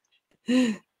worries.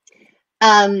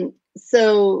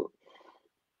 So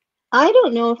I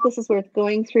don't know if this is worth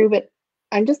going through, but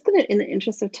I'm just going to, in the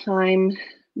interest of time,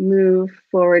 move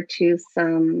forward to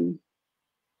some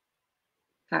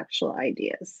actual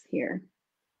ideas here.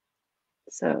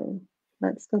 So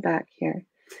let's go back here.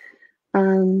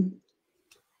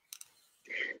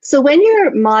 So when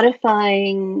you're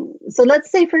modifying, so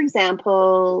let's say, for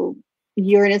example,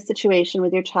 you're in a situation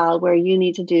with your child where you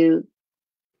need to do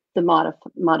the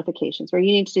modifications, where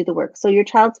you need to do the work. So your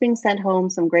child's being sent home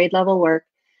some grade level work,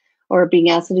 or being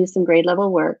asked to do some grade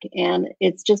level work, and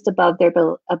it's just above their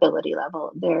ability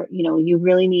level. You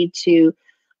really need to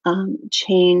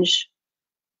change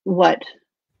what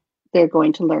they're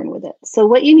going to learn with it. So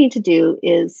what you need to do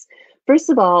is, first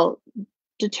of all,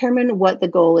 determine what the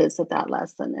goal is of that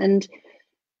lesson. And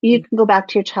you can go back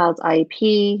to your child's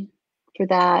IEP for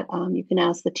that. You can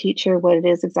ask the teacher what it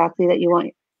is exactly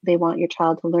that they want your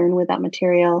child to learn with that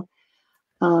material.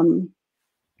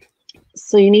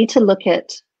 So you need to look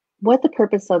at what the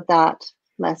purpose of that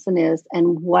lesson is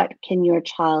and what can your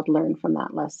child learn from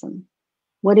that lesson.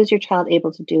 What is your child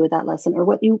able to do with that lesson? Or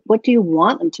what do you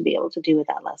want them to be able to do with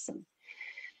that lesson?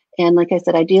 And like I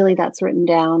said, ideally that's written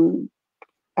down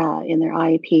in their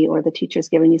IEP, or the teacher's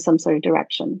giving you some sort of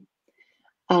direction.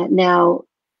 Now,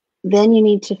 then you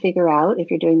need to figure out,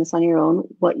 if you're doing this on your own,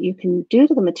 what you can do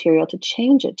to the material to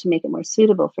change it to make it more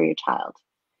suitable for your child.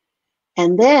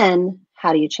 And then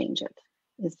how do you change it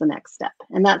is the next step.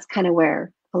 And that's kind of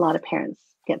where a lot of parents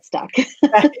get stuck.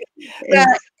 Well,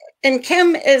 and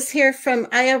Kim is here from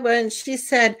Iowa, and she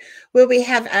said, will we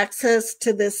have access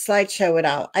to this slideshow at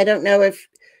all? I don't know if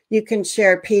you can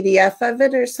share a PDF of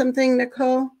it or something,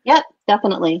 Nicole? Yep,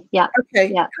 definitely. Yeah.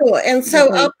 Okay, yeah. Cool. And so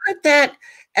definitely. I'll put that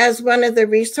as one of the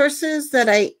resources that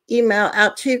I email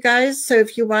out to you guys. So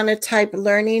if you want to type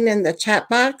learning in the chat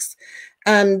box,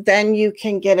 then you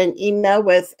can get an email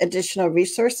with additional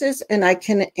resources, and I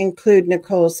can include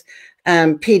Nicole's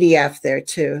PDF there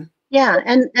too. Yeah,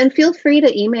 and feel free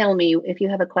to email me if you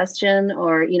have a question,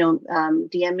 or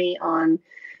DM me on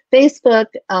Facebook.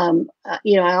 I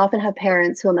often have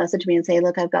parents who will message me and say,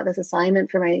 "Look, I've got this assignment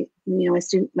for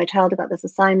my child got this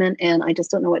assignment, and I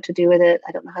just don't know what to do with it.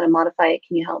 I don't know how to modify it.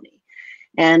 Can you help me?"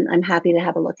 And I'm happy to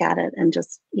have a look at it and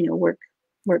just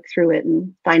work through it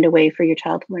and find a way for your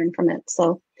child to learn from it.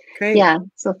 So Great. Yeah,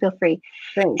 so feel free.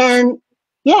 Thanks. And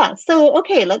yeah, so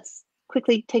okay, let's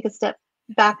quickly take a step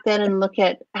back then and look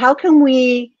at how can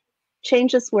we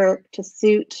change this work to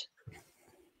suit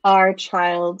our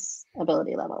child's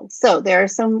ability level. So there are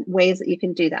some ways that you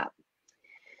can do that.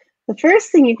 The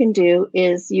first thing you can do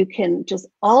is you can just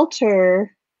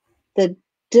alter the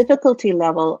difficulty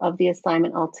level of the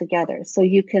assignment altogether. So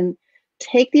you can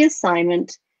take the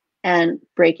assignment and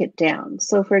break it down.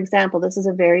 So for example, this is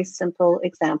a very simple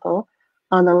example.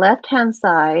 On the left-hand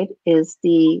side is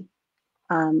the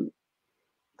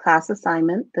class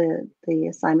assignment, the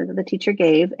assignment that the teacher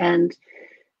gave, and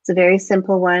it's a very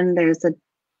simple one. There's a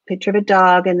picture of a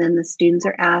dog, and then the students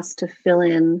are asked to fill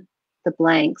in the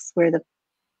blanks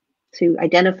to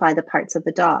identify the parts of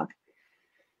the dog.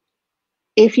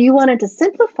 If you wanted to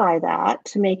simplify that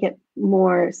to make it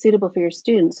more suitable for your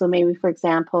students, so maybe, for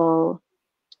example,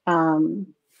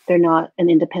 they're not an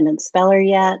independent speller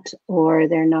yet, or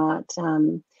they're not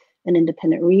an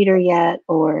independent reader yet,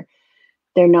 or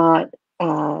they're not,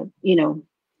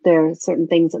 there are certain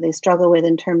things that they struggle with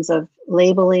in terms of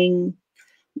labeling.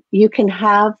 You can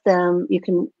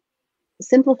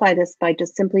simplify this by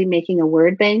just simply making a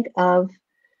word bank of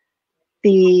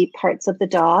the parts of the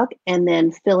dog, and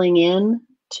then filling in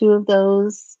 2 of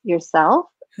those yourself,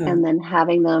 and then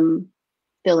having them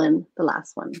fill in the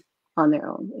last one on their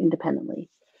own independently.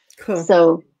 Cool.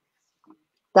 So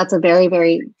that's a very,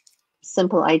 very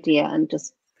simple idea, and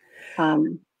just well,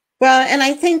 and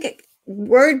I think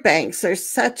word banks are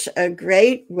such a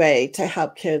great way to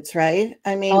help kids, right?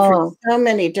 I mean, for so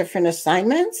many different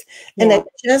assignments, and it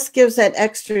just gives that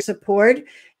extra support,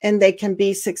 and they can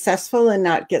be successful and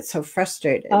not get so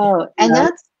frustrated. And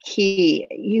that's key.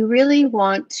 You really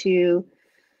want to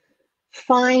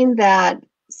find that,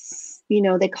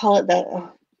 they call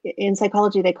it in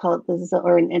psychology, they call it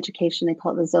or in education, they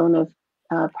call it the zone of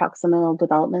proximal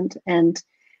development. And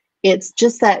it's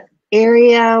just that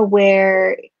area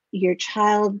where your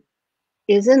child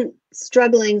isn't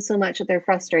struggling so much that they're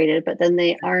frustrated, but then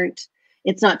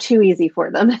it's not too easy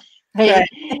for them. Right?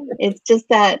 It's just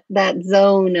that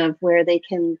zone of where they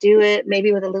can do it,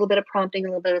 maybe with a little bit of prompting, a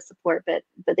little bit of support, but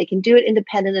they can do it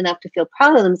independent enough to feel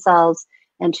proud of themselves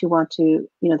and to want to,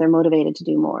 they're motivated to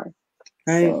do more.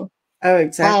 Right. So,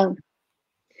 exactly.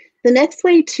 The next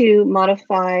way to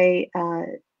modify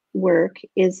work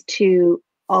is to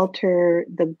alter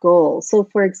the goal. So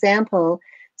for example,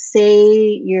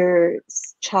 say your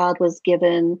child was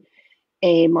given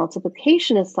a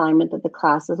multiplication assignment that the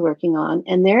class is working on,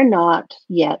 and they're not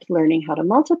yet learning how to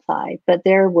multiply, but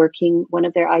one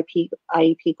of their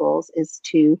IEP goals is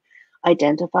to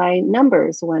identify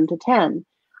numbers 1 to 10.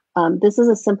 This is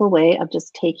a simple way of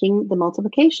just taking the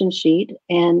multiplication sheet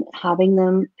and having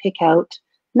them pick out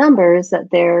numbers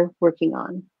that they're working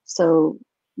on. So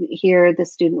here the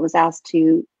student was asked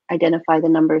to identify the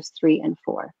numbers 3 and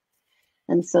 4.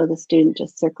 And so the student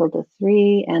just circled the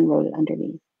 3 and wrote it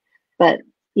underneath. But,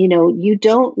 you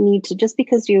don't need to, just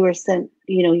because you were sent,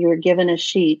 you were given a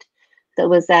sheet that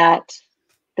was at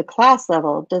the class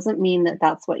level, doesn't mean that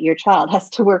that's what your child has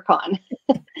to work on.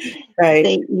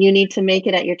 Right. You need to make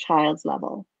it at your child's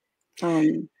level.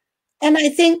 And I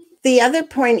think the other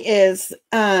point is,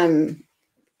 given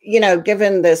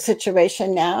the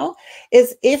situation now,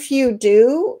 is if you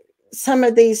do some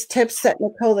of these tips that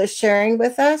Nicole is sharing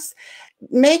with us,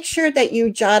 make sure that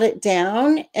you jot it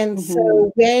down. And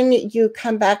so when you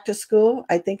come back to school,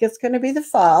 I think it's going to be the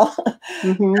fall,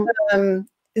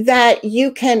 that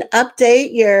you can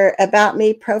update your About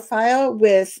Me profile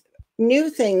with new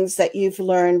things that you've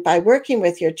learned by working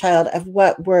with your child of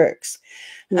what works.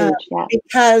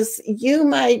 Because you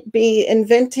might be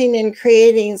inventing and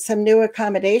creating some new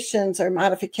accommodations or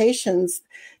modifications,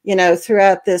 you know,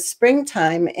 throughout this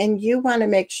springtime, and you want to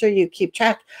make sure you keep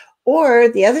track. Or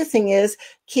the other thing is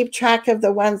keep track of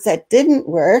the ones that didn't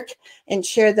work and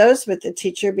share those with the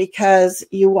teacher, because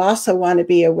you also want to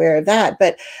be aware of that.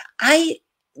 But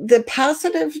the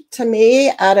positive to me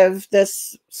out of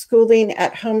this schooling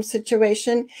at home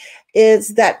situation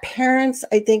is that parents,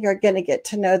 I think, are going to get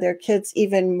to know their kids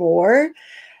even more,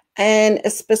 and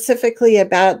specifically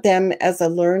about them as a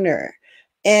learner.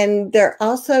 And they're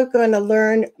also going to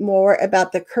learn more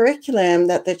about the curriculum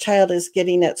that the child is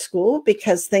getting at school,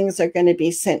 because things are going to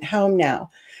be sent home now.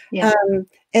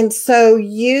 And so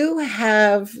you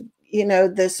have, you know,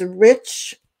 this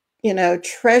rich, you know,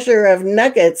 treasure of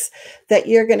nuggets that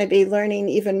you're going to be learning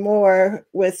even more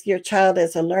with your child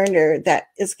as a learner, that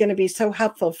is going to be so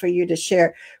helpful for you to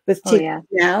share with teachers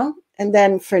now and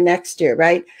then for next year,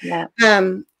 right?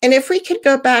 And if we could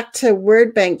go back to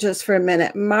Word Bank just for a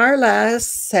minute, Marla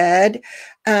said,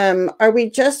 are we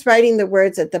just writing the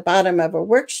words at the bottom of a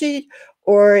worksheet,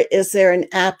 or is there an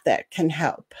app that can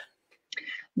help?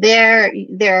 There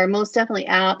are most definitely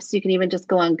apps. You can even just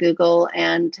go on Google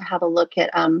and have a look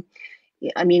at,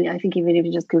 I mean, I think even if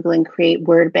you just Google and create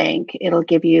Word Bank, it'll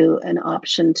give you an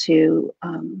option to,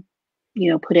 you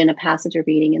know, put in a passage or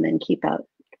reading and then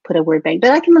put a Word Bank.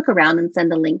 But I can look around and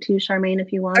send a link to you, Charmaine,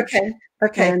 if you want. Okay.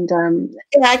 And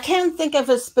yeah, I can't think of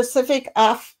a specific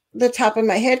off the top of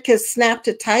my head, because Snap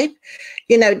to Type,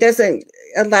 you know, doesn't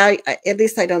allow, at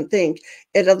least I don't think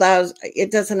it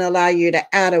doesn't allow you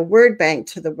to add a word bank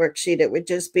to the worksheet. It would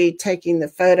just be taking the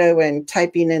photo and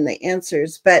typing in the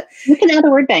answers. But you can add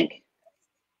a word bank.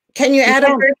 Can you add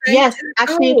a word bank? Yes,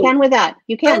 actually you can with that.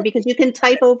 You can, because you can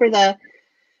type over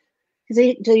so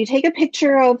you take a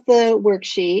picture of the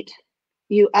worksheet,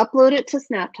 you upload it to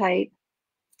SnapType,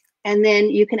 and then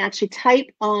you can actually type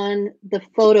on the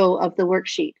photo of the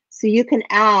worksheet. So you can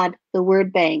add the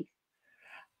word bank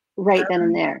right then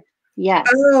and there. Yes.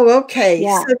 Oh, okay.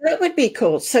 So that would be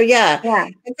cool. So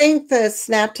I think the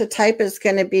Snap to Type is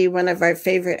going to be one of our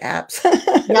favorite apps.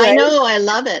 Right? I know. I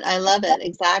love it. I love it.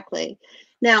 Exactly.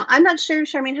 Now, I'm not sure,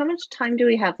 Charmaine, how much time do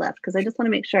we have left? Because I just want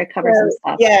to make sure I cover some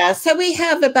stuff. Yeah. So we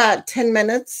have about 10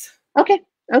 minutes. Okay.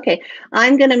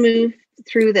 I'm going to move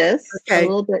through this a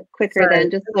little bit quicker then,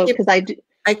 just so, because I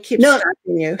keep stopping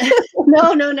you.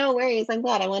 No worries. I'm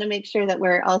glad. I want to make sure that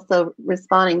we're also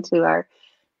responding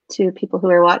to people who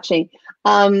are watching.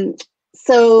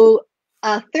 So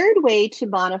a third way to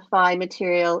modify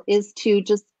material is to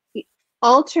just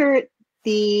alter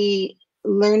the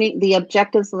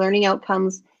objectives, learning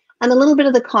outcomes, and a little bit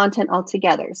of the content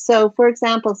altogether. So for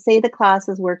example, say the class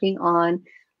is working on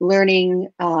learning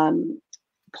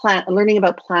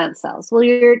about plant cells. Well,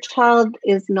 your child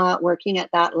is not working at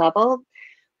that level,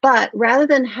 but rather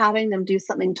than having them do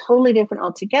something totally different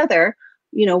altogether,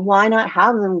 you know, why not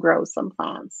have them grow some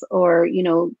plants, or, you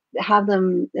know, have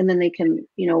them, and then they can,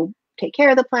 you know, take care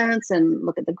of the plants and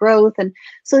look at the growth. And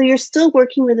so you're still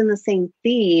working within the same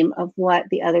theme of what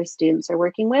the other students are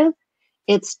working with.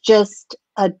 It's just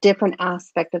a different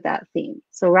aspect of that theme.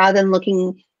 So rather than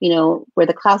looking, you know, where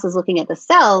the class is looking at the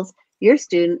cells, your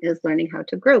student is learning how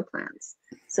to grow plants.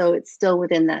 So it's still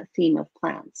within that theme of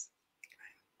plants.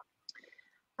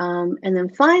 And then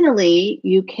finally,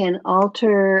 you can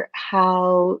alter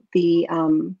how the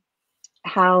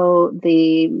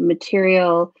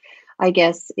material, I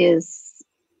guess, is.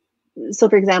 So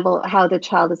for example, how the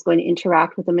child is going to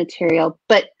interact with the material,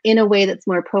 but in a way that's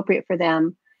more appropriate for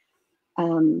them,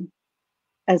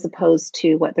 as opposed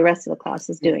to what the rest of the class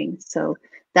is doing. So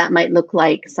that might look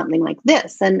like something like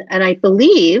this. And I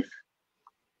believe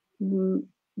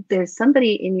there's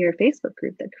somebody in your Facebook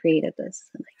group that created this.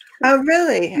 Oh,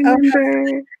 really?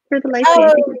 Remember for the life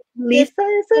Lisa,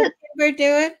 is it? Kimber do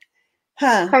it?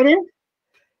 Huh? Pardon?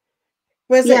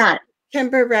 Was it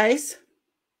Kimber Rice?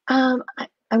 I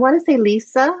want to say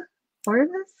Lisa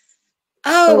Orvis.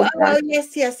 Oh,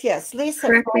 yes. Lisa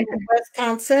from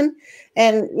Wisconsin.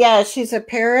 And yeah, she's a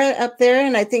para up there,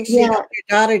 and I think she helped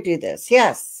your daughter do this.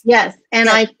 Yes. And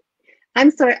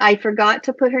I'm sorry, I forgot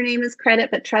to put her name as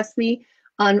credit, but trust me,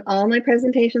 on all my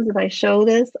presentations, if I show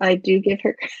this, I do give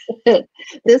her credit.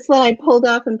 This one I pulled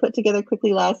off and put together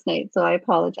quickly last night, so I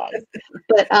apologize.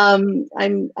 But I'm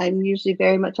usually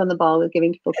very much on the ball with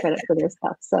giving people credit for their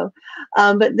stuff. So,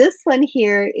 but this one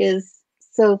here is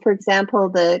So for example,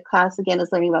 the class again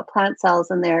is learning about plant cells,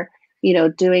 and they're,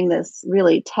 doing this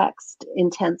really text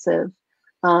intensive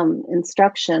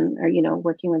instruction, or,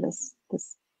 working with this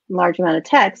large amount of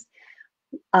text.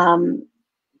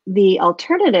 The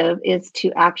alternative is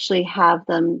to actually have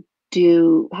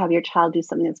your child do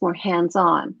something that's more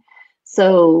hands-on.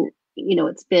 So,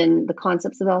 the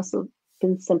concepts have also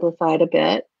been simplified a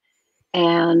bit,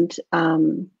 and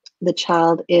the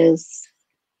child is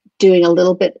doing a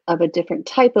little bit of a different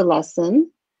type of lesson.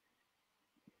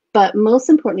 But most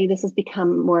importantly, this has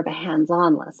become more of a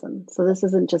hands-on lesson. So this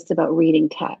isn't just about reading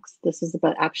text. This is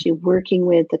about actually working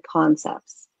with the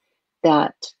concepts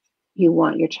that you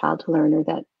want your child to learn, or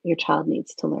that your child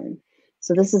needs to learn.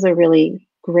 So this is a really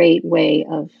great way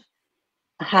of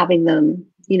having them,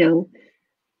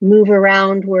 move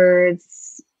around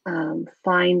words,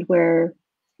 find where,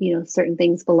 certain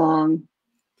things belong.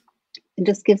 It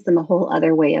just gives them a whole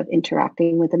other way of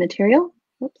interacting with the material.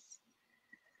 Oops.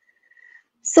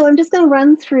 So I'm just going to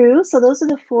run through. So those are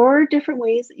the 4 different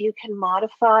ways that you can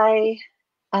modify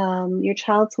your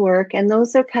child's work. And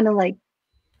those are kind of like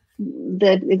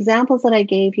the examples that I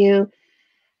gave you.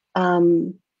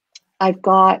 I've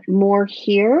got more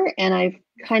here, and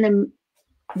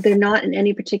they're not in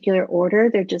any particular order.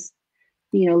 They're just,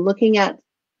 looking at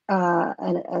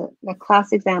a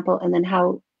class example, and then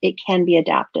how it can be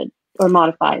adapted or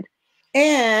modified.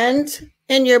 And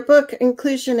in your book,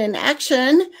 Inclusion in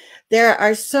Action, there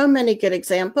are so many good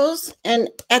examples. And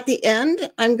at the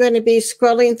end, I'm going to be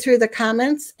scrolling through the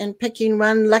comments and picking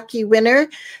one lucky winner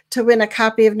to win a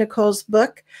copy of Nicole's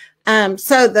book.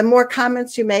 So the more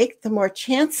comments you make, the more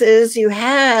chances you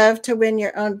have to win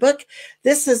your own book.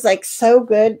 This is like so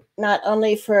good, not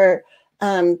only for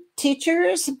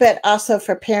teachers, but also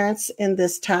for parents in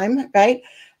this time, right?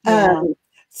 Yeah.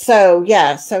 So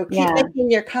keep making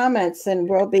your comments, and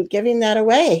we'll be giving that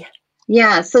away.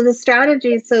 Yeah, so the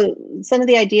strategies, so some of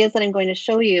the ideas that I'm going to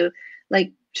show you,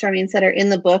 like Charmaine said, are in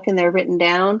the book, and they're written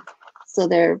down. So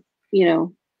they're,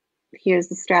 here's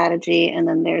the strategy, and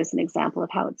then there's an example of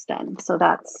how it's done. So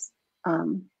that's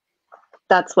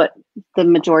what the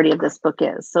majority of this book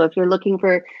is. So if you're looking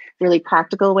for really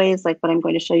practical ways, like what I'm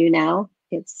going to show you now,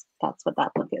 that's what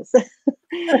that book is.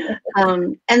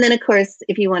 And then, of course,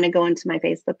 if you want to go into my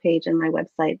Facebook page and my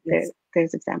website,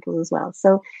 there's examples as well.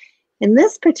 So in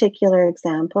this particular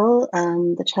example,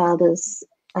 the child is,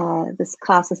 this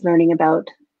class is learning about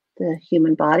the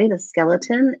human body, the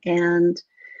skeleton, and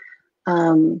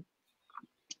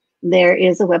there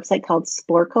is a website called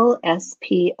Sporcle,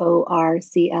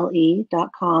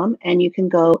 sporcle.com, and you can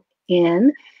go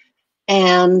in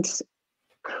and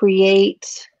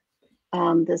create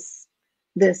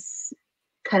this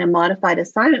kind of modified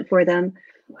assignment for them,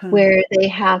 where they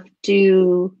have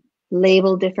to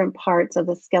label different parts of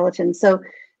the skeleton. So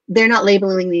they're not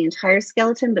labeling the entire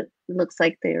skeleton, but it looks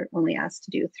like they're only asked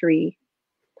to do 3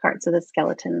 parts of the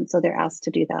skeleton, and so they're asked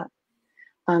to do that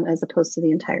as opposed to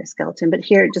the entire skeleton. But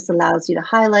here it just allows you to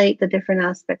highlight the different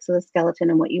aspects of the skeleton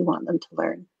and what you want them to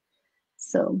learn.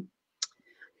 So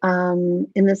in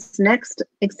this next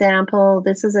example,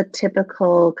 this is a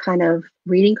typical kind of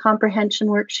reading comprehension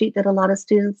worksheet that a lot of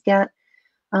students get,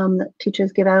 that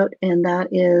teachers give out, and that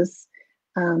is,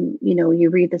 you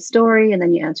read the story and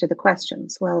then you answer the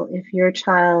questions. Well, if your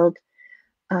child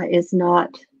is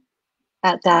not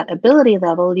at that ability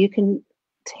level, you can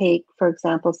take, for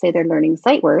example, say they're learning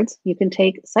sight words, you can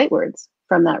take sight words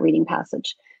from that reading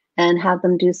passage and have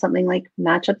them do something like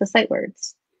match up the sight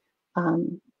words.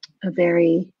 A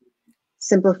very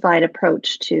simplified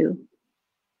approach to,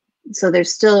 so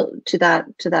there's still to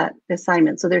that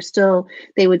assignment. So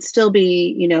they would still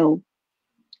be,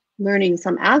 learning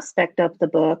some aspect of the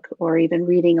book, or even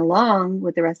reading along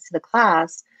with the rest of the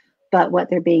class, but what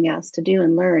they're being asked to do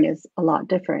and learn is a lot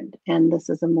different. And this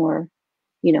is a more,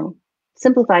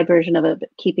 simplified version of it, but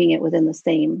keeping it within the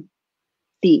same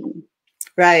theme.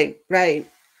 Right.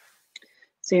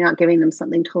 So you're not giving them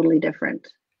something totally different.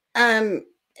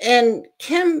 And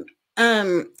Kim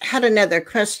had another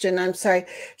question. I'm sorry.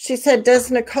 She said, does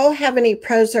Nicole have any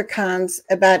pros or cons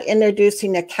about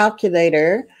introducing a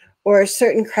calculator or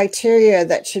certain criteria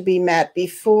that should be met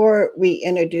before we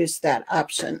introduce that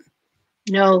option?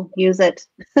 No, use it.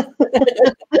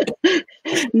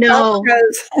 No,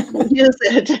 use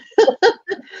it.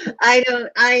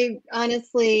 I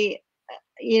honestly,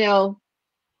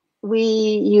 we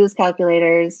use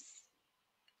calculators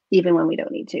even when we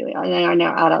don't need to in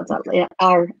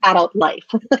our adult life.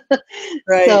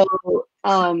 Right. So,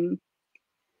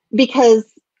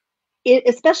 because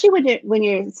especially when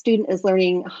your student is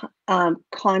learning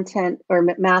content or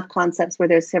math concepts where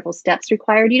there's several steps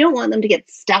required, you don't want them to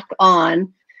get stuck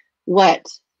on what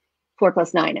 4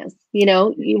 plus 9 is. You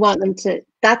know, you want them to,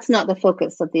 that's not the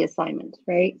focus of the assignment,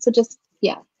 right? So just,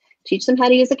 yeah, teach them how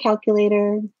to use a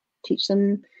calculator, teach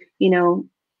them, you know,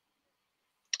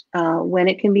 when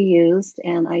it can be used.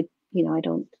 And I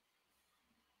don't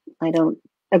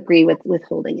agree with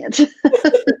withholding it,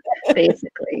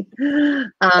 basically.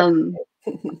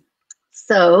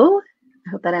 So I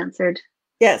hope that answered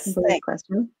the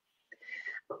question.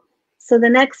 So the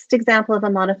next example of a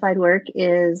modified work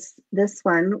is this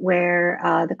one, where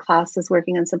the class is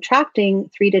working on subtracting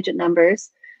 3-digit numbers.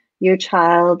 Your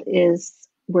child is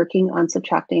working on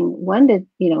subtracting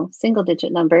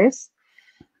single-digit numbers,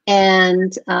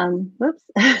 and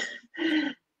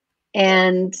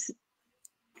and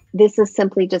this is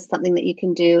simply just something that you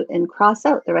can do and cross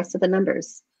out the rest of the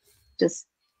numbers. Just,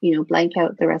 blank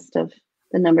out the rest of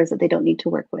the numbers that they don't need to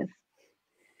work with.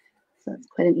 So it's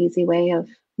quite an easy way of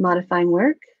modifying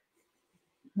work.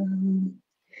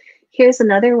 Here's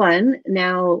another one.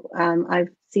 Now, I've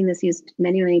seen this used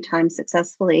many, many times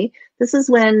successfully. This is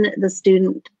when the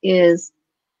student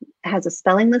has a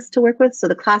spelling list to work with. So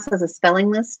the class has a spelling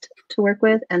list to work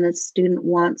with, and the student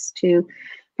wants to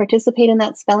participate in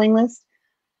that spelling list,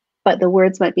 but the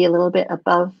words might be a little bit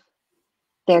above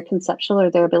their conceptual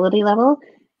or their ability level.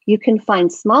 You can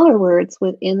find smaller words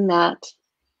within that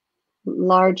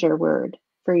larger word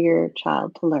for your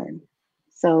child to learn.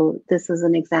 So this is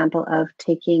an example of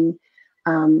taking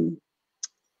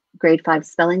grade 5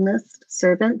 spelling list,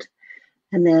 servant,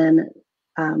 and then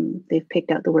they've picked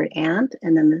out the word ant,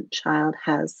 and then the child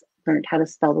has learned how to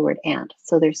spell the word ant.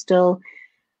 So they're still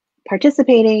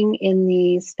participating in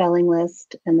the spelling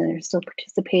list, and they're still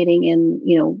participating in,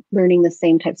 learning the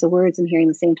same types of words and hearing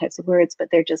the same types of words, but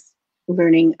they're just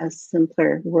learning a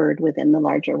simpler word within the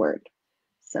larger word.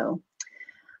 So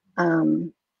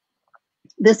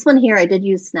this one here I did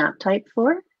use snap type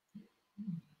for.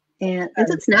 And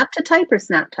is it snap to type or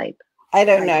snap type? I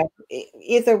don't know.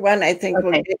 Either one, I think,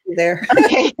 will get you there.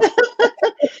 Okay. So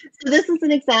this is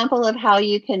an example of how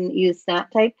you can use snap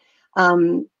type.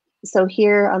 So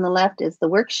here on the left is the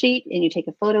worksheet, and you take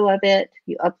a photo of it,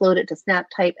 you upload it to snap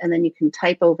type, and then you can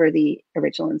type over the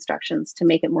original instructions to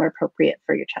make it more appropriate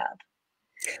for your child.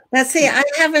 Now, see, I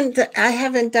haven't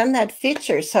done that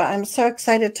feature, so I'm so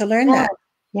excited to learn that.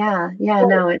 Yeah,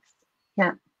 no, it's,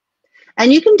 yeah.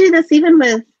 And you can do this even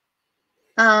with,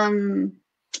 I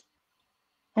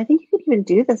think you could even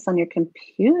do this on your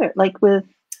computer, like with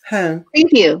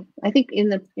preview. I think in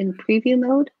preview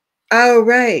mode. Oh,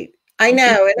 right. I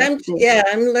know, and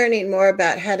I'm learning more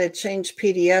about how to change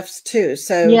PDFs too.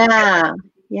 So yeah.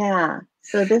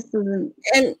 So this isn't.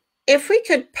 And if we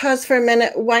could pause for a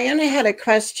minute, Wyona had a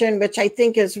question, which I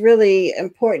think is really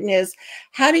important, is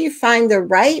how do you find the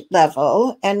right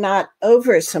level and not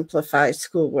oversimplify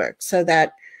schoolwork so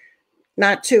that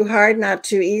not too hard, not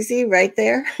too easy, right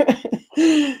there?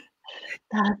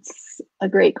 That's a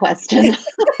great question.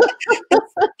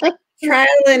 Trial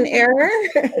and error.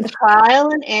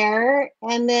 Trial and error.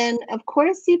 And then, of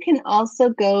course, you can also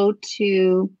go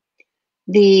to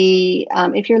the,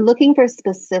 if you're looking for a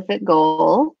specific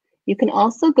goal, you can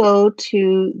also go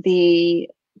to the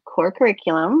core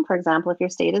curriculum, for example, if your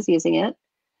state is using it,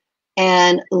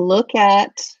 and look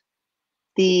at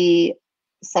the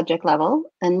subject level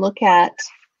and look at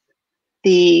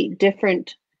the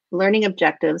different learning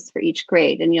objectives for each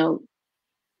grade. And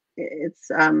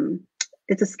it's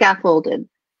a scaffolded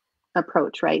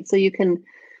approach, right? So you can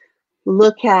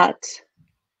look at,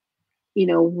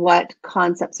 what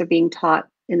concepts are being taught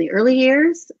in the early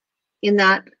years in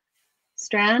that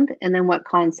strand, and then what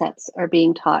concepts are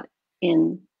being taught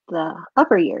in the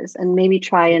upper years, and maybe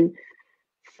try and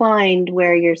find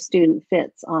where your student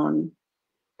fits on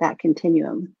that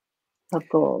continuum of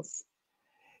goals.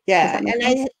 Yeah,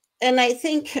 and I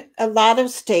think a lot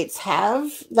of states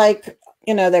have, like,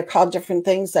 they're called different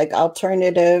things, like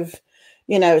alternative,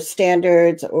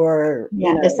 standards, or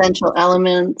essential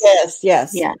elements.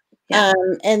 Yes. Yeah.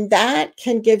 And that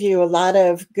can give you a lot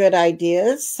of good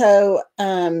ideas. So,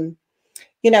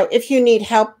 if you need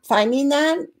help finding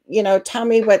that, tell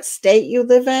me what state you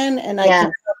live in, and I can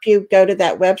help you go to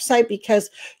that website, because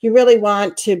you really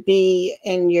want to be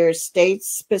in your state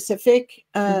specific,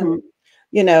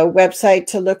 website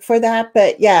to look for that.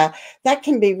 But yeah, that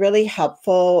can be really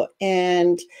helpful.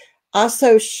 And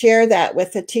also share that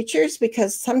with the teachers,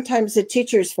 because sometimes the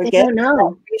teachers forget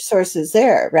resources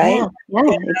there, right? Yeah,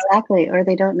 exactly. Or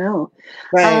they don't know.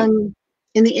 Right.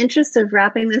 In the interest of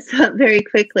wrapping this up very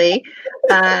quickly,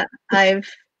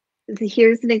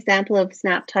 here's an example of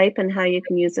snap type and how you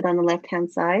can use it on the left-hand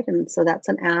side. And so that's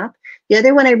an app. The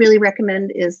other one I really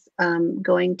recommend is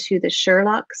going to the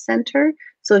Sherlock Center.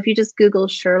 So if you just Google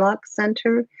Sherlock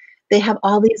Center, they have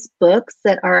all these books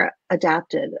that are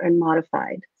adapted and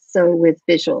modified, so with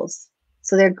visuals.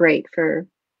 So they're great for,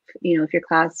 if your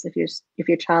class, if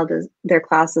your child is, their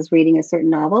class is reading a certain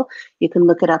novel, you can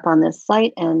look it up on this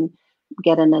site and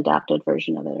get an adapted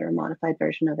version of it or a modified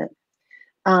version of it.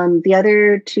 The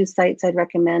other two sites I'd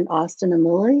recommend, Austin and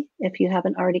Lily, if you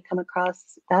haven't already come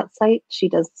across that site. She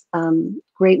does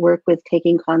great work with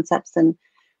taking concepts and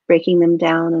breaking them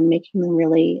down and making them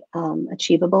really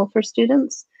achievable for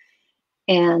students.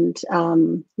 And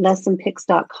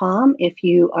lessonpicks.com, if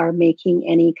you are making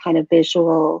any kind of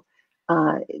visual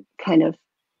type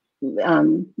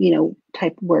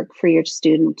work for your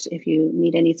student, if you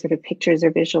need any sort of pictures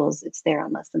or visuals, it's there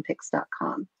on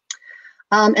lessonpicks.com.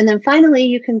 And then finally,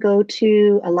 you can go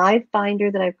to a live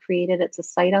binder that I've created. It's a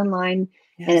site online,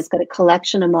 yes, and it's got a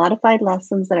collection of modified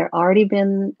lessons that are already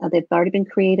been, they've already been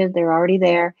created. They're already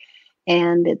there.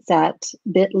 And it's at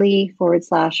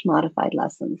bit.ly/modified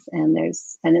lessons. And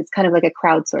it's kind of like a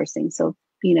crowdsourcing. So,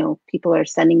 people are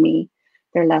sending me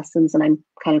their lessons and I'm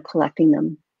kind of collecting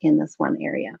them in this one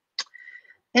area.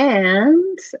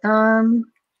 And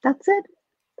that's it.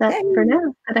 That's for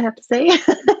now that I have to say.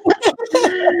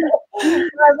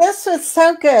 Well, this was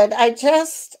so good. I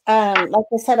just, like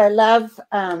I said, I love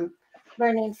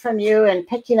learning from you and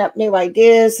picking up new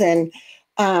ideas. And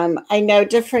I know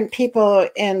different people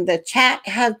in the chat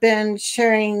have been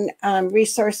sharing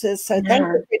resources. So thank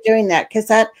you for doing that,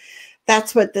 because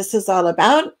that's what this is all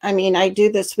about. I mean, I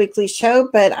do this weekly show,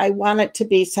 but I want it to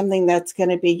be something that's going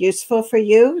to be useful for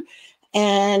you.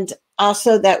 And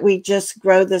also that we just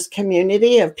grow this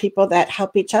community of people that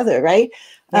help each other, right?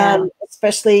 Yeah.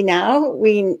 Especially now,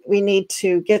 we need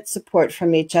to get support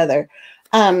from each other.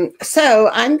 So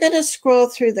I'm going to scroll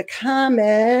through the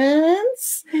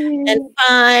comments and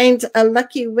find a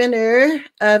lucky winner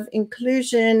of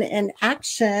Inclusion in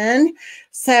Action.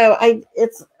 So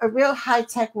it's a real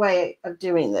high-tech way of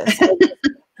doing this.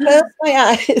 Close my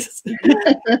eyes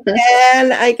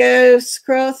and I go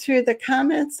scroll through the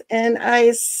comments and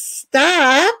I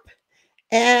stop,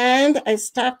 and I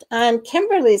stopped on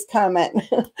Kimberly's comment.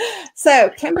 So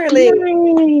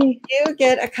Kimberly, you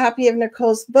get a copy of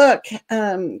Nicole's book.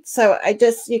 So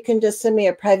you can just send me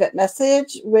a private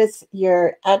message with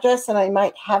your address and I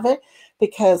might have it,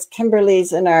 because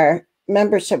Kimberly's in our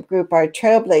membership group, our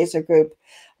Trailblazer group.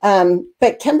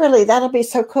 But Kimberly, that'll be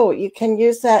so cool. You can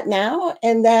use that now.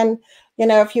 And then,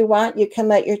 if you want, you can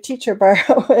let your teacher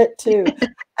borrow it too.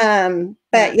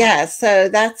 But yeah, so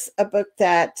that's a book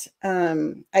that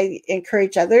I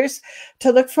encourage others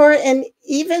to look for. And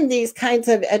even these kinds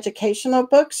of educational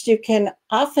books, you can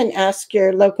often ask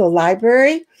your local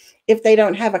library, if they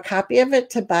don't have a copy of it,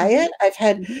 to buy it. I've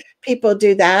had people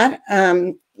do that.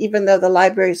 Even though the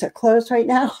libraries are closed right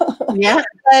now. Yeah.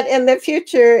 But in the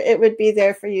future, it would be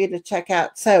there for you to check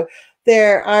out. So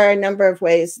there are a number of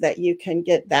ways that you can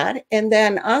get that. And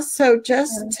then also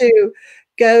just to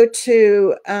go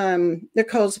to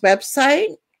Nicole's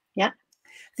website. Yeah.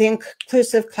 The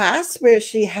Inclusive Class, where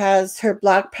she has her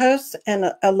blog posts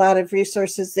and a lot of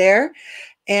resources there.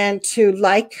 And to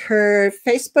like her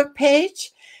Facebook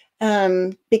page,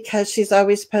 because she's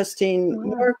always posting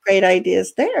more great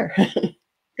ideas there.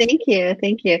 Thank you.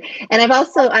 Thank you. And I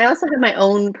also have my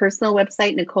own personal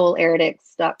website,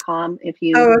 NicoleEredics.com. If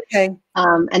you,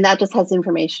 and that just has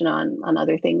information on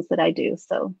other things that I do.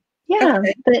 So yeah,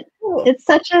 but it's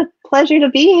such a pleasure to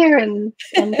be here and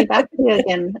be back to you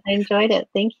again. I enjoyed it.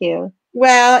 Thank you.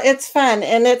 Well, it's fun.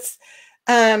 And it's,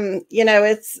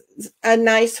 it's a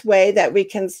nice way that we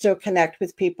can still connect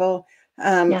with people.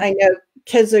 I know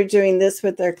kids are doing this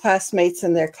with their classmates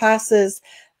in their classes.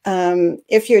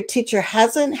 If your teacher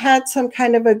hasn't had some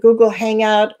kind of a Google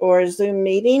Hangout or Zoom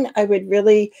meeting, I would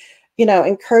really,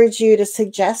 encourage you to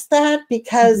suggest that,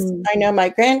 because I know my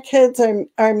grandkids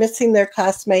are missing their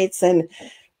classmates and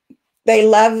they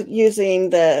love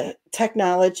using the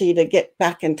technology to get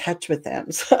back in touch with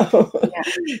them. So,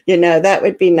 that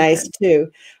would be nice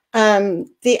too.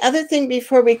 The other thing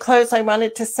before we close, I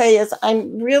wanted to say is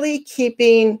I'm really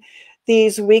keeping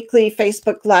these weekly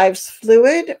Facebook Lives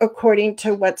fluid according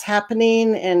to what's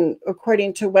happening and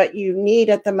according to what you need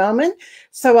at the moment.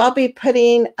 So I'll be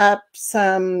putting up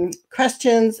some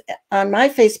questions on my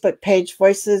Facebook page,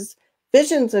 Voices,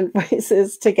 Visions and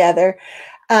Voices Together,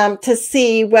 to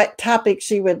see what topics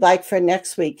you would like for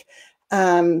next week,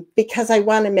 because I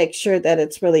want to make sure that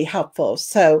it's really helpful.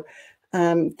 So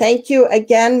thank you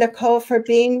again, Nicole, for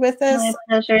being with us. My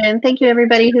pleasure. And thank you,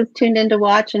 everybody who's tuned in to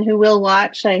watch and who will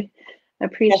watch. I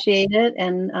appreciate it.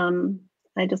 And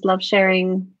I just love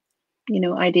sharing,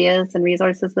 ideas and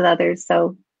resources with others.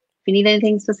 So if you need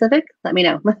anything specific, let me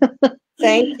know.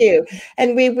 Thank you.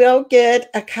 And we will get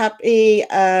a copy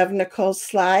of Nicole's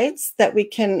slides that we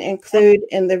can include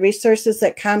in the resources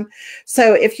that come.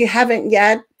 So if you haven't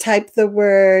yet, type the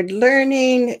word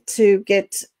learning to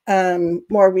get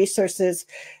more resources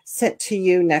sent to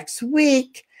you next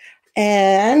week.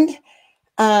 And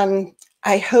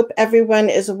I hope everyone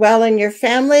is well in your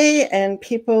family and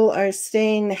people are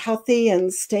staying healthy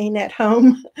and staying at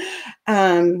home.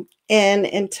 And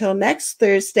until next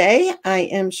Thursday, I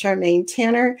am Charmaine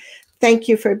Tanner. Thank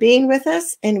you for being with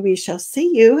us, and we shall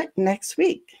see you next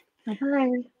week.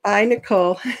 Bye. Bye,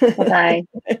 Nicole. Bye-bye.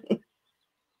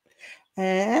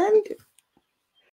 And